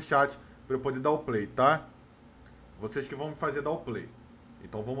mandam aqui no chat para eu poder dar o play, tá? Vocês que vão me fazer dar o play.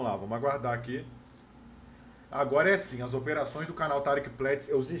 Então vamos lá, vamos aguardar aqui. Agora é assim, as operações do canal Tárik Plets,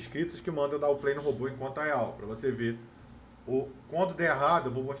 é os inscritos que mandam dar o play no robô em conta real, para você ver. Quando der errado,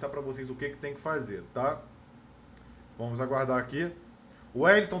 eu vou mostrar para vocês o que tem que fazer, tá? Vamos aguardar aqui. O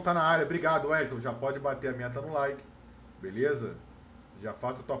Wellington tá na área. Obrigado, Wellington. Já pode bater a meta no like. Beleza? Já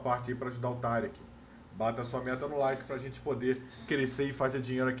faça a tua parte aí para ajudar o Tárik. Bata a sua meta no like pra gente poder crescer e fazer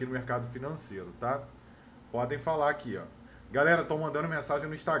dinheiro aqui no mercado financeiro, tá? Podem falar aqui, ó. Galera, estão mandando mensagem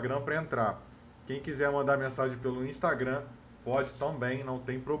no Instagram para entrar. Quem quiser mandar mensagem pelo Instagram, pode também, não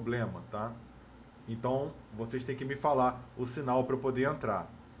tem problema, tá? Então, vocês têm que me falar o sinal para eu poder entrar.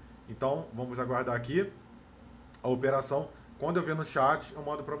 Então, vamos aguardar aqui a operação. Quando eu ver no chat, eu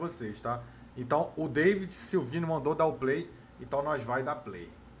mando para vocês, tá? Então, o David Silvino mandou dar o play, então nós vai dar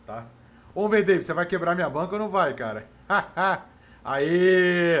play, tá? Vamos ver, David, você vai quebrar minha banca ou não vai, cara?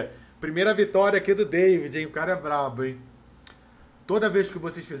 Aê! Primeira vitória aqui do David, hein? O cara é brabo, hein? Toda vez que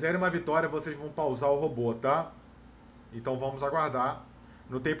vocês fizerem uma vitória, vocês vão pausar o robô, tá? Então vamos aguardar.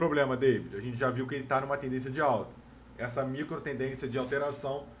 Não tem problema, David. A gente já viu que ele está numa tendência de alta. Essa micro tendência de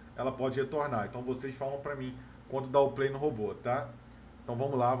alteração, ela pode retornar. Então vocês falam para mim quando dá o play no robô, tá? Então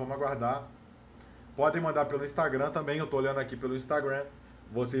vamos lá, vamos aguardar. Podem mandar pelo Instagram também. Eu tô olhando aqui pelo Instagram.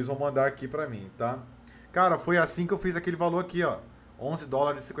 Vocês vão mandar aqui para mim, tá? Cara, foi assim que eu fiz aquele valor aqui, ó. 11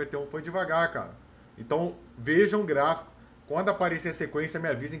 dólares e 51. Foi devagar, cara. Então vejam o gráfico. Quando aparecer a sequência, me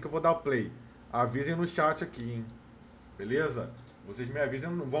avisem que eu vou dar o play. Avisem no chat aqui, hein? Beleza? Vocês me avisem,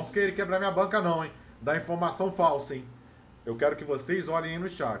 não vão querer quebrar minha banca não, hein? Dar informação falsa, hein? Eu quero que vocês olhem aí no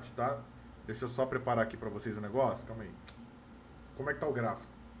chat, tá? Deixa eu só preparar aqui pra vocês o negócio. Calma aí. Como é que tá o gráfico?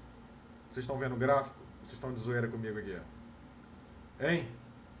 Vocês estão vendo o gráfico? Vocês estão de zoeira comigo aqui? Hein?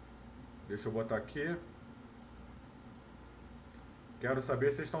 Deixa eu botar aqui. Quero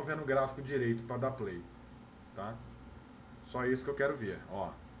saber se vocês estão vendo o gráfico direito pra dar play, tá? Só isso que eu quero ver, ó.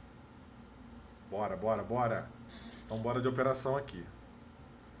 Bora, bora, bora. Então bora de operação aqui.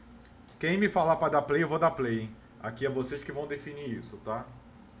 Quem me falar para dar play, eu vou dar play, hein? Aqui é vocês que vão definir isso, tá?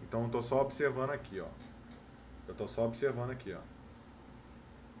 Então eu tô só observando aqui, ó. Eu tô só observando aqui, ó.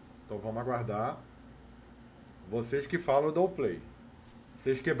 Então vamos aguardar. Vocês que falam, eu dou o play. Se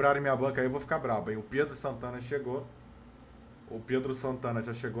vocês quebrarem minha banca aí, eu vou ficar brabo, hein? O Pedro Santana chegou. O Pedro Santana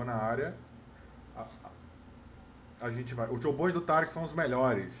já chegou na área. A gente vai. Os robôs do Tárik são os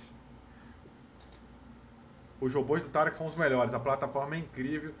melhores. Os robôs do Tárik são os melhores. A plataforma é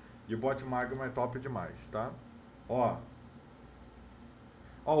incrível e o bot Magma é top demais, tá? Ó.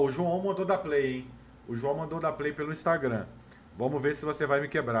 Ó, o João mandou dar play, hein? O João mandou dar play pelo Instagram. Vamos ver se você vai me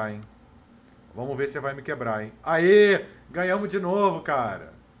quebrar, hein? Vamos ver se você vai me quebrar, hein? Aê! Ganhamos de novo,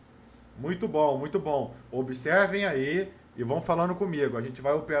 cara. Muito bom, muito bom. Observem aí e vão falando comigo. A gente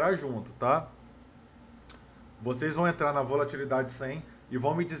vai operar junto, tá? Vocês vão entrar na volatilidade 100 e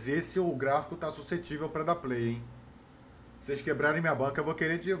vão me dizer se o gráfico está suscetível para dar play, hein? Se vocês quebrarem minha banca, eu vou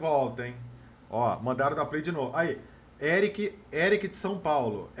querer de volta, hein? Ó, mandaram dar play de novo. Aí, Eric de São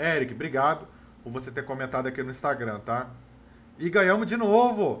Paulo. Eric, obrigado por você ter comentado aqui no Instagram, tá? E ganhamos de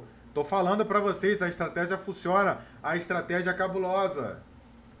novo. Tô falando para vocês, a estratégia funciona. A estratégia é cabulosa.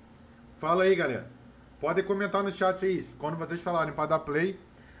 Fala aí, galera. Podem comentar no chat aí. Quando vocês falarem para dar play,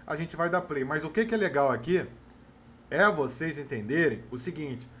 a gente vai dar play. Mas o que é legal aqui é vocês entenderem o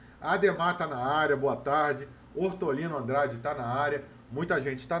seguinte. Ademar tá na área, boa tarde. Hortolino Andrade tá na área. Muita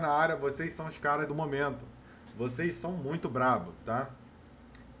gente tá na área. Vocês são os caras do momento. Vocês são muito brabos, tá?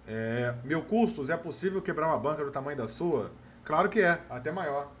 Meu curso, é possível quebrar uma banca do tamanho da sua? Claro que é, até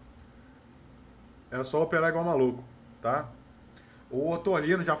maior. É só operar igual maluco, tá? O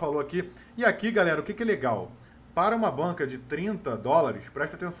Hortolino já falou aqui. E aqui, galera, o que é legal? Para uma banca de 30 dólares,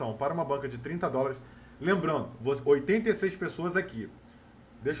 presta atenção, para uma banca de 30 dólares, lembrando, 86 pessoas aqui.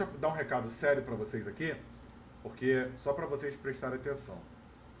 Deixa eu dar um recado sério para vocês aqui, porque só para vocês prestarem atenção.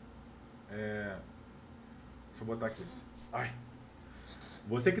 Deixa eu botar aqui. Ai.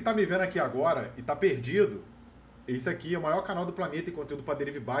 Você que está me vendo aqui agora e está perdido, esse aqui é o maior canal do planeta em conteúdo para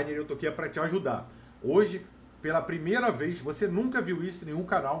Deriv Binary e eu tô aqui para te ajudar. Hoje, pela primeira vez, você nunca viu isso em nenhum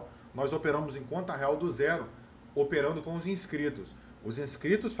canal, nós operamos em conta real do zero, operando com os inscritos. Os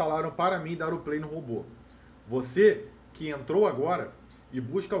inscritos falaram para mim dar o play no robô. Você que entrou agora e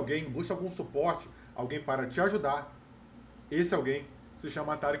busca alguém, busca algum suporte, alguém para te ajudar, esse alguém se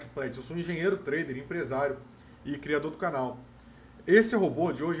chama Tárik. Eu sou engenheiro, trader, empresário e criador do canal. Esse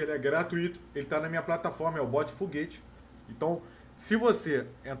robô de hoje ele é gratuito, ele está na minha plataforma, é o bot Foguete. Então, se você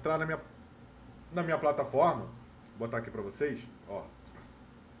entrar na minha plataforma, vou botar aqui para vocês, ó.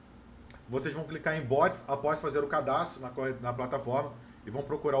 Vocês vão clicar em bots após fazer o cadastro na plataforma e vão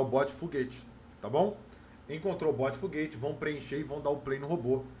procurar o bot Foguete, tá bom? Encontrou o bot Foguete, vão preencher e vão dar o play no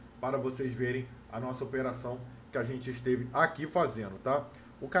robô para vocês verem a nossa operação que a gente esteve aqui fazendo, tá?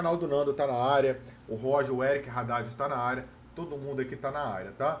 O canal do Nando tá na área, o Roger, o Eric Haddad tá na área, todo mundo aqui tá na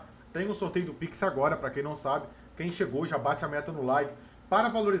área, tá? Tem um sorteio do Pix agora, para quem não sabe, Quem chegou já bate a meta no like para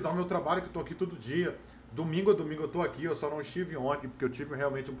valorizar o meu trabalho, que eu tô aqui todo dia. Domingo a domingo eu tô aqui, eu só não estive ontem, porque eu tive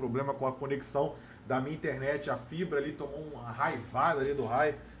realmente um problema com a conexão da minha internet. A fibra ali tomou uma raivada ali do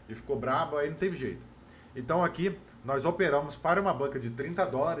raio e ficou braba, aí não teve jeito. Então aqui nós operamos para uma banca de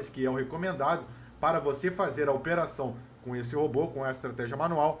 $30, que é o recomendado para você fazer a operação com esse robô, com essa estratégia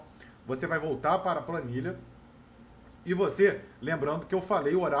manual. Você vai voltar para a planilha e você, lembrando que eu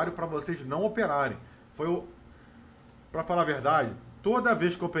falei o horário para vocês não operarem. Para falar a verdade, toda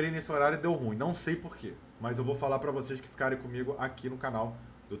vez que eu operei nesse horário deu ruim, não sei porquê, mas eu vou falar para vocês que ficarem comigo aqui no canal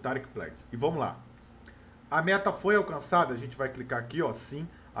do Tárik Plex. E vamos lá. A meta foi alcançada, a gente vai clicar aqui, ó, sim,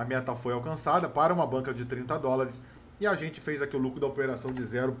 a meta foi alcançada para uma banca de $30 e a gente fez aqui o lucro da operação de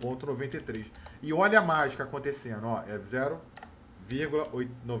 0,93. E olha a mágica acontecendo, ó, é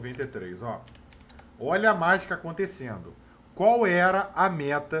 0,93, ó. Olha a mágica acontecendo. Qual era a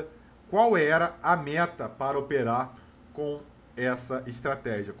meta? Qual era a meta para operar com essa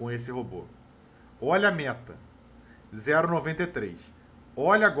estratégia, com esse robô? Olha a meta, 0,93.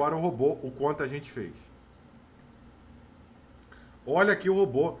 Olha agora o robô, o quanto a gente fez. Olha aqui o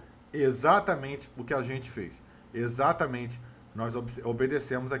robô, exatamente o que a gente fez. Exatamente, nós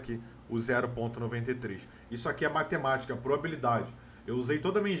obedecemos aqui o 0,93. Isso aqui é matemática, probabilidade. Eu usei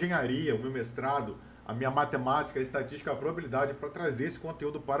toda a minha engenharia, o meu mestrado, a minha matemática, a estatística, a probabilidade para trazer esse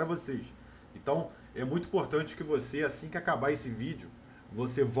conteúdo para vocês. Então, é muito importante que você, assim que acabar esse vídeo,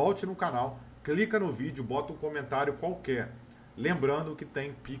 você volte no canal, clica no vídeo, bota um comentário qualquer. Lembrando que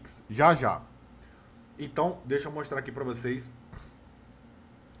tem Pix já já. Então, deixa eu mostrar aqui para vocês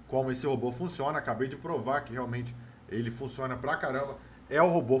como esse robô funciona. Acabei de provar que realmente ele funciona pra caramba. É o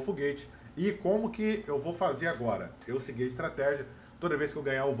robô foguete. E como que eu vou fazer agora? Eu segui a estratégia. Toda vez que eu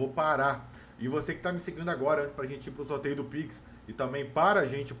ganhar, eu vou parar. E você que está me seguindo agora, para a gente ir para o sorteio do Pix e também para a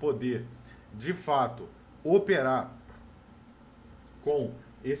gente poder, de fato, operar com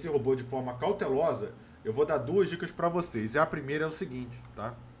esse robô de forma cautelosa, eu vou dar duas dicas para vocês. E a primeira é o seguinte,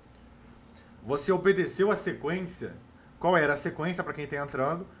 tá? Você obedeceu a sequência. Qual era a sequência para quem está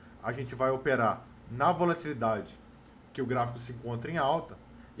entrando? A gente vai operar na volatilidade que o gráfico se encontra em alta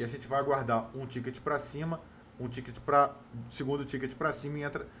e a gente vai aguardar um ticket para cima, um ticket para segundo ticket para cima e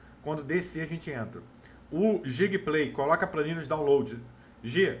entra. Quando descer a gente entra. O Gig Play, coloca a planilha nos download.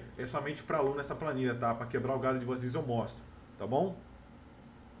 G é somente para aluno essa planilha, tá? Para quebrar o gado de vocês eu mostro, tá bom?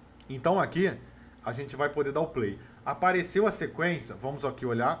 Então aqui a gente vai poder dar o play. Apareceu a sequência, vamos aqui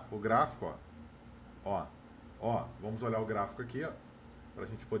olhar o gráfico, ó. Ó, vamos olhar o gráfico aqui, ó, pra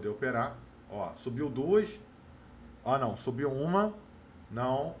gente poder operar. Ó, subiu duas. Ó, não, subiu uma.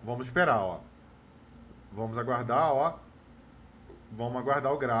 Não, vamos esperar, ó. Vamos aguardar, ó. Vamos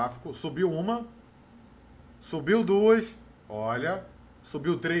aguardar o gráfico. Subiu uma. Subiu duas. Olha.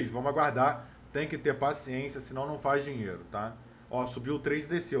 Subiu três. Vamos aguardar. Tem que ter paciência, senão não faz dinheiro, tá? Ó, subiu três e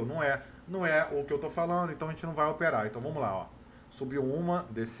desceu. Não é o que eu tô falando, então a gente não vai operar. Então vamos lá, ó. Subiu uma,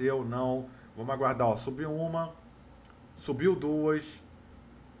 desceu, não. Vamos aguardar, ó. Subiu uma. Subiu duas.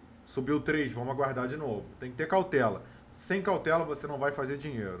 Subiu três. Vamos aguardar de novo. Tem que ter cautela. Sem cautela você não vai fazer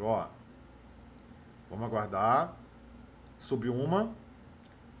dinheiro, ó. Vamos aguardar. Subiu uma.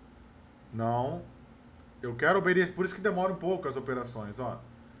 Não. Eu quero obedecer. Por isso que demora um pouco as operações, ó.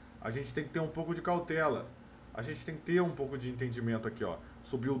 A gente tem que ter um pouco de cautela. A gente tem que ter um pouco de entendimento aqui, ó.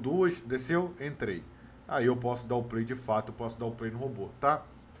 Subiu duas, desceu, entrei. Aí eu posso dar o play de fato, eu posso dar o play no robô, tá?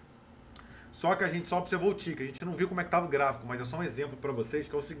 Só que a gente só observou o ticket. A gente não viu como é que tava o gráfico, mas é só um exemplo para vocês,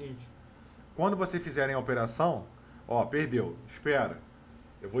 que é o seguinte. Quando vocês fizerem a operação, ó, perdeu. Espera.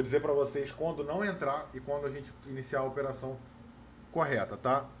 Eu vou dizer para vocês quando não entrar e quando a gente iniciar a operação correta,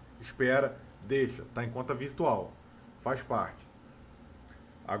 tá? Espera, deixa, tá em conta virtual. Faz parte.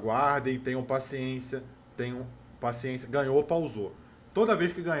 Aguardem, tenham paciência, ganhou, pausou. Toda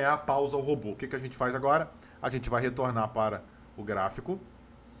vez que ganhar, pausa o robô. O que a gente faz agora? A gente vai retornar para o gráfico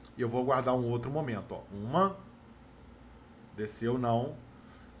e eu vou aguardar um outro momento, ó. Uma, desceu, não.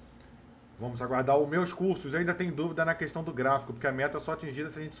 Vamos aguardar os meus cursos. Eu ainda tem dúvida na questão do gráfico, porque a meta é só atingida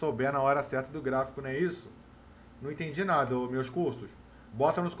se a gente souber na hora certa do gráfico, não é isso? Não entendi nada, os meus cursos.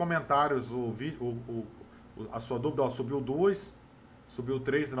 Bota nos comentários a sua dúvida, ó, subiu duas, subiu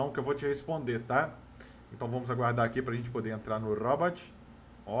três, não, que eu vou te responder, tá? Então vamos aguardar aqui para a gente poder entrar no robot,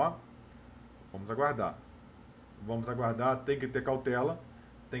 ó. Vamos aguardar. Vamos aguardar, tem que ter cautela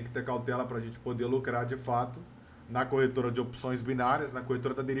para a gente poder lucrar de fato na corretora de opções binárias, na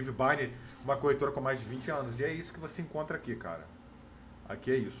corretora da Deriv Binary, uma corretora com mais de 20 anos. E é isso que você encontra aqui, cara.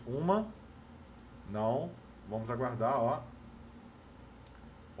 Aqui é isso. Uma, não, vamos aguardar, ó.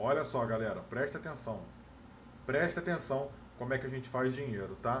 Olha só, galera, presta atenção. Presta atenção como é que a gente faz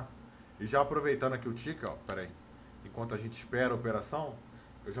dinheiro, tá? E já aproveitando aqui o ticket, ó, peraí. enquanto a gente espera a operação,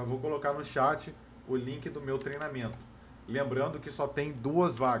 eu já vou colocar no chat o link do meu treinamento. Lembrando que só tem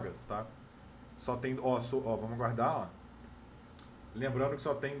 2 vagas, tá? Só tem, vamos aguardar, ó. Lembrando que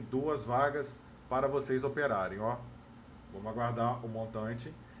só tem 2 vagas para vocês operarem, ó. Vamos aguardar o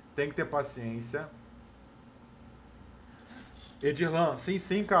montante. Tem que ter paciência. Edirlan,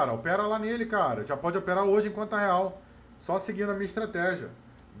 sim, cara. Opera lá nele, cara. Já pode operar hoje em conta real. Só seguindo a minha estratégia.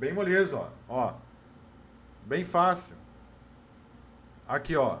 Bem moleza, ó. Bem fácil.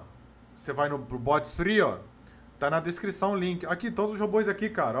 Aqui, ó. Você vai no Bots Free, ó. Tá na descrição o link. Aqui, todos os robôs aqui,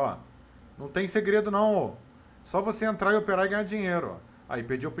 cara, ó. Não tem segredo, não, ó. Só você entrar e operar e ganhar dinheiro, ó. Aí,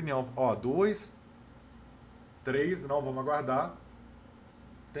 pedi opinião. Ó, 2, 3, não, vamos aguardar.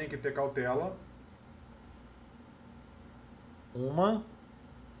 Tem que ter cautela. 1.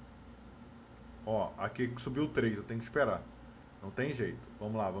 Ó, aqui subiu 3, eu tenho que esperar. Não tem jeito.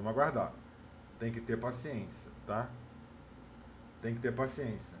 Vamos lá, vamos aguardar. Tem que ter paciência, tá? Tem que ter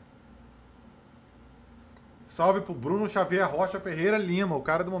paciência. Salve pro Bruno Xavier Rocha Ferreira Lima, o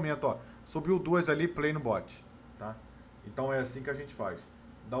cara do momento, ó. Subiu 2 ali, play no bot, tá? Então é assim que a gente faz.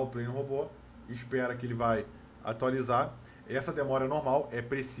 Dá o play no robô, espera que ele vai atualizar. Essa demora é normal, é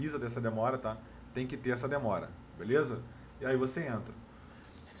precisa dessa demora, tá? Tem que ter essa demora, beleza? E aí você entra.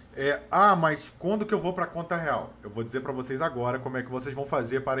 Mas quando que eu vou para a conta real? Eu vou dizer para vocês agora como é que vocês vão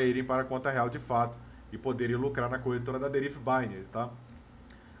fazer para irem para a conta real de fato e poderem lucrar na corretora da Deriv Binary, tá?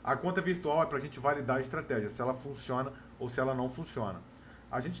 A conta virtual é para a gente validar a estratégia, se ela funciona ou se ela não funciona.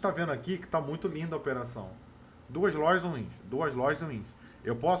 A gente está vendo aqui que está muito linda a operação. 2 lojas wins.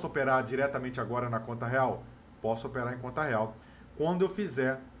 Eu posso operar diretamente agora na conta real? Posso operar em conta real. Quando eu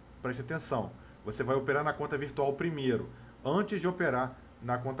fizer, preste atenção, você vai operar na conta virtual primeiro, antes de operar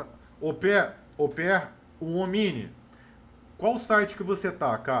na conta... Opera o Omni. Qual site que você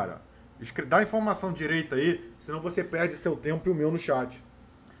tá, cara? Dá a informação direita aí, senão você perde seu tempo e o meu no chat.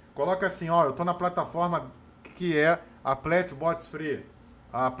 Coloca assim, ó, eu tô na plataforma que é a Platbots Free,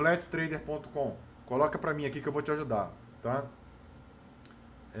 a platstrader.com. Coloca pra mim aqui que eu vou te ajudar, tá?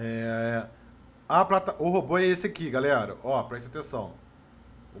 O robô é esse aqui, galera. Ó, presta atenção.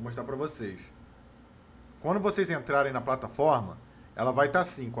 Vou mostrar pra vocês. Quando vocês entrarem na plataforma, ela vai estar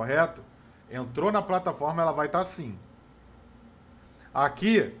assim, correto? Entrou na plataforma, ela vai estar assim.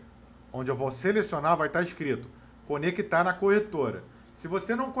 Aqui, onde eu vou selecionar, vai estar escrito conectar na corretora. Se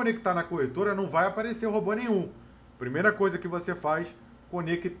você não conectar na corretora, não vai aparecer robô nenhum. Primeira coisa que você faz,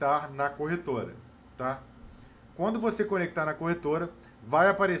 conectar na corretora, tá? Quando você conectar na corretora, vai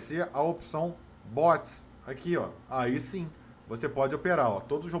aparecer a opção bots. Aqui, ó. Aí sim, você pode operar, ó.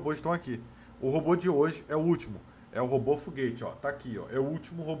 Todos os robôs estão aqui. O robô de hoje é o último. É o robô foguete, ó. Tá aqui, ó. É o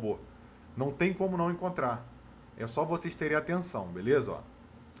último robô. Não tem como não encontrar. É só vocês terem atenção, beleza? Ó.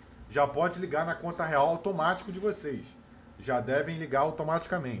 Já pode ligar na conta real automático de vocês. Já devem ligar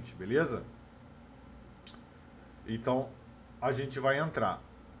automaticamente, beleza? Então, a gente vai entrar.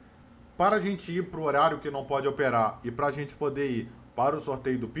 Para a gente ir para o horário que não pode operar e para a gente poder ir para o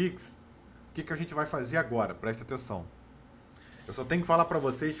sorteio do Pix, o que a gente vai fazer agora? Presta atenção. Eu só tenho que falar para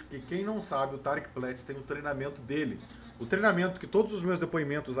vocês que quem não sabe, o Tárik Plets tem o treinamento dele. O treinamento que todos os meus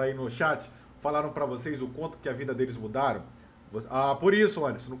depoimentos aí no chat falaram para vocês o quanto que a vida deles mudaram. Por isso,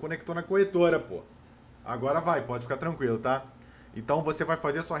 olha, você não conectou na corretora, pô. Agora vai, pode ficar tranquilo, tá? Então você vai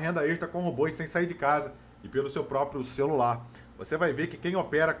fazer sua renda extra com robôs sem sair de casa e pelo seu próprio celular. Você vai ver que quem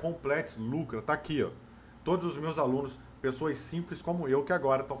opera com Plets lucra, tá aqui, ó. Todos os meus alunos, pessoas simples como eu, que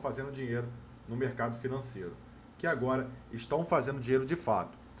agora estão fazendo dinheiro no mercado financeiro. Que agora estão fazendo dinheiro de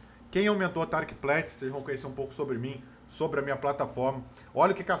fato. Quem é o mentor Tárik Plets, vocês vão conhecer um pouco sobre mim, sobre a minha plataforma.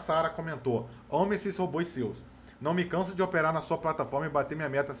 Olha o que a Sara comentou. Amo esses robôs seus. Não me canso de operar na sua plataforma e bater minha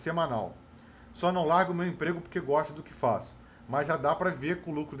meta semanal. Só não largo meu emprego porque gosto do que faço. Mas já dá para ver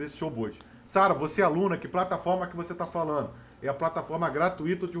com o lucro desses robôs. Sara, você é aluna, que plataforma que você está falando? É a plataforma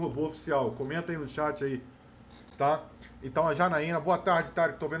gratuita de robô oficial. Comenta aí no chat aí, tá? Então a Janaína, boa tarde,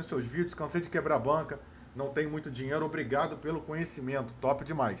 Tárik. Tô vendo seus vídeos, cansei de quebrar a banca. Não tenho muito dinheiro, obrigado pelo conhecimento. Top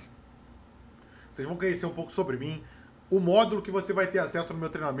demais. Vocês vão conhecer um pouco sobre mim. O módulo que você vai ter acesso no meu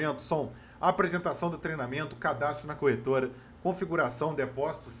treinamento são a apresentação do treinamento, cadastro na corretora, configuração,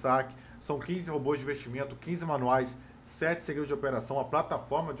 depósito, saque. São 15 robôs de investimento, 15 manuais, 7 segredos de operação, a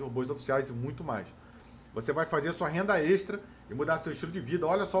plataforma de robôs oficiais e muito mais. Você vai fazer sua renda extra e mudar seu estilo de vida.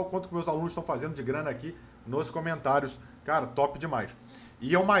 Olha só o quanto que meus alunos estão fazendo de grana aqui nos comentários. Cara, top demais.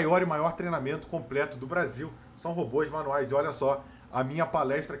 E é o maior treinamento completo do Brasil. São robôs manuais. E olha só a minha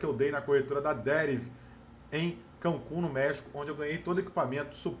palestra que eu dei na corretora da Deriv em Cancún, no México, onde eu ganhei todo o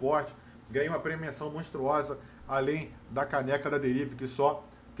equipamento, suporte, ganhei uma premiação monstruosa, além da caneca da Deriv, que só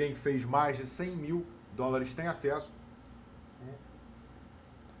quem fez mais de 100 mil dólares têm acesso.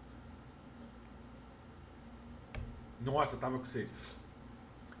 Nossa, tava com sede.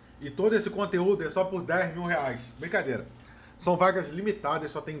 E todo esse conteúdo é só por 10 mil reais. Brincadeira. São vagas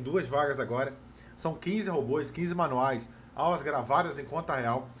limitadas, só tem 2 vagas agora. São 15 robôs, 15 manuais, aulas gravadas em conta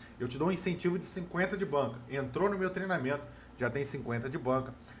real. Eu te dou um incentivo de 50 de banca. Entrou no meu treinamento, já tem 50 de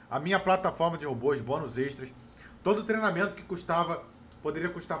banca. A minha plataforma de robôs, bônus extras. Todo treinamento que poderia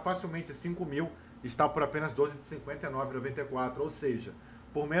custar facilmente 5 mil, está por apenas 12 de R$ 59,94. Ou seja,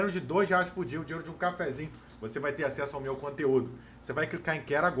 por menos de R$2 por dia, o dinheiro de um cafezinho, você vai ter acesso ao meu conteúdo. Você vai clicar em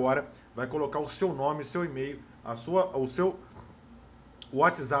Quero Agora, vai colocar o seu nome, seu e-mail, o seu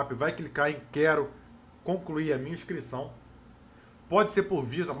WhatsApp, vai clicar em Quero concluir a minha inscrição. Pode ser por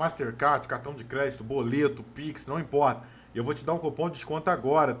Visa, Mastercard, cartão de crédito, boleto, Pix, não importa. Eu vou te dar um cupom de desconto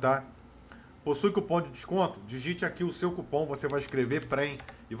agora, tá? Possui cupom de desconto? Digite aqui o seu cupom, você vai escrever PREM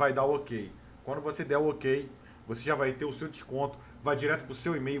e vai dar OK. Quando você der o OK, você já vai ter o seu desconto, vai direto para o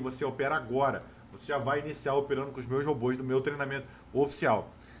seu e-mail, você opera agora. Você já vai iniciar operando com os meus robôs do meu treinamento oficial.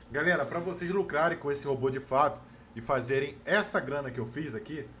 Galera, para vocês lucrarem com esse robô de fato e fazerem essa grana que eu fiz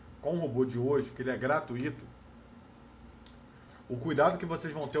aqui, com o robô de hoje, que ele é gratuito, o cuidado que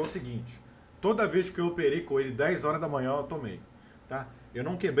vocês vão ter é o seguinte: toda vez que eu operei com ele 10 horas da manhã eu tomei, tá? Eu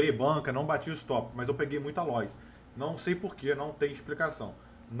não quebrei banca, não bati o stop, mas eu peguei muita loss. Não sei porquê, não tem explicação.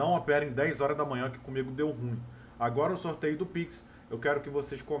 Não operem 10 horas da manhã que comigo deu ruim. Agora o sorteio do Pix, eu quero que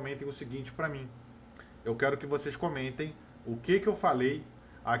vocês comentem o seguinte para mim. Eu quero que vocês comentem o que eu falei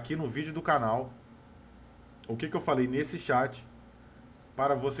aqui no vídeo do canal, o que eu falei nesse chat,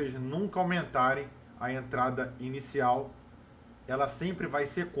 para vocês nunca aumentarem a entrada inicial. Ela sempre vai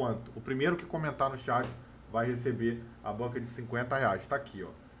ser quanto? O primeiro que comentar no chat vai receber a banca de R$50. Tá aqui, ó.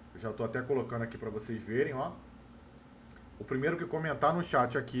 Eu já tô até colocando aqui para vocês verem, ó. O primeiro que comentar no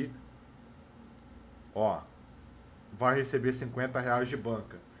chat aqui, ó, vai receber R$50 de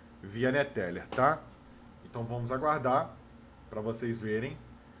banca via Neteller, tá? Então vamos aguardar para vocês verem.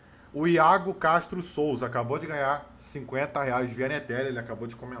 O Iago Castro Souza acabou de ganhar R$50 via Neteller, ele acabou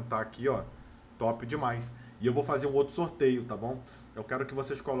de comentar aqui, ó. Top demais. E eu vou fazer um outro sorteio, tá bom? Eu quero que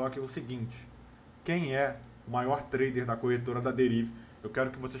vocês coloquem o seguinte: quem é o maior trader da corretora da Deriv? Eu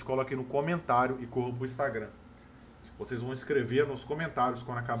quero que vocês coloquem no comentário e corram pro Instagram. Vocês vão escrever nos comentários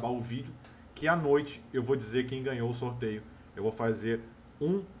quando acabar o vídeo, que à noite eu vou dizer quem ganhou o sorteio. Eu vou fazer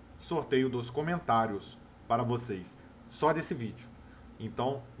um sorteio dos comentários para vocês, só desse vídeo.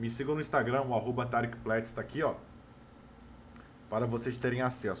 Então, me sigam no Instagram, o @TárikPlats está aqui, ó, para vocês terem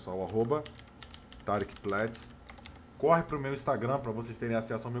acesso ao @TárikPlats. Corre para o meu Instagram para vocês terem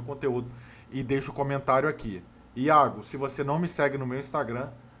acesso ao meu conteúdo e deixa o comentário aqui. Iago, se você não me segue no meu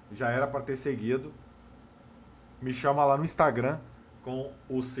Instagram, já era para ter seguido. Me chama lá no Instagram com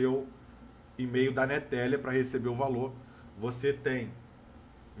o seu e-mail da Neteller para receber o valor. Você tem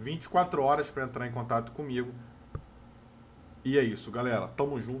 24 horas para entrar em contato comigo. E é isso, galera.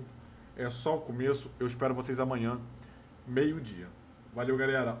 Tamo junto. É só o começo. Eu espero vocês amanhã, meio-dia. Valeu,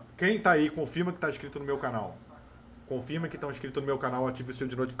 galera. Quem tá aí, confirma que tá inscrito no meu canal. Confirma que estão inscritos no meu canal, ative o sino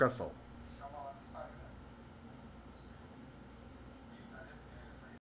de notificação.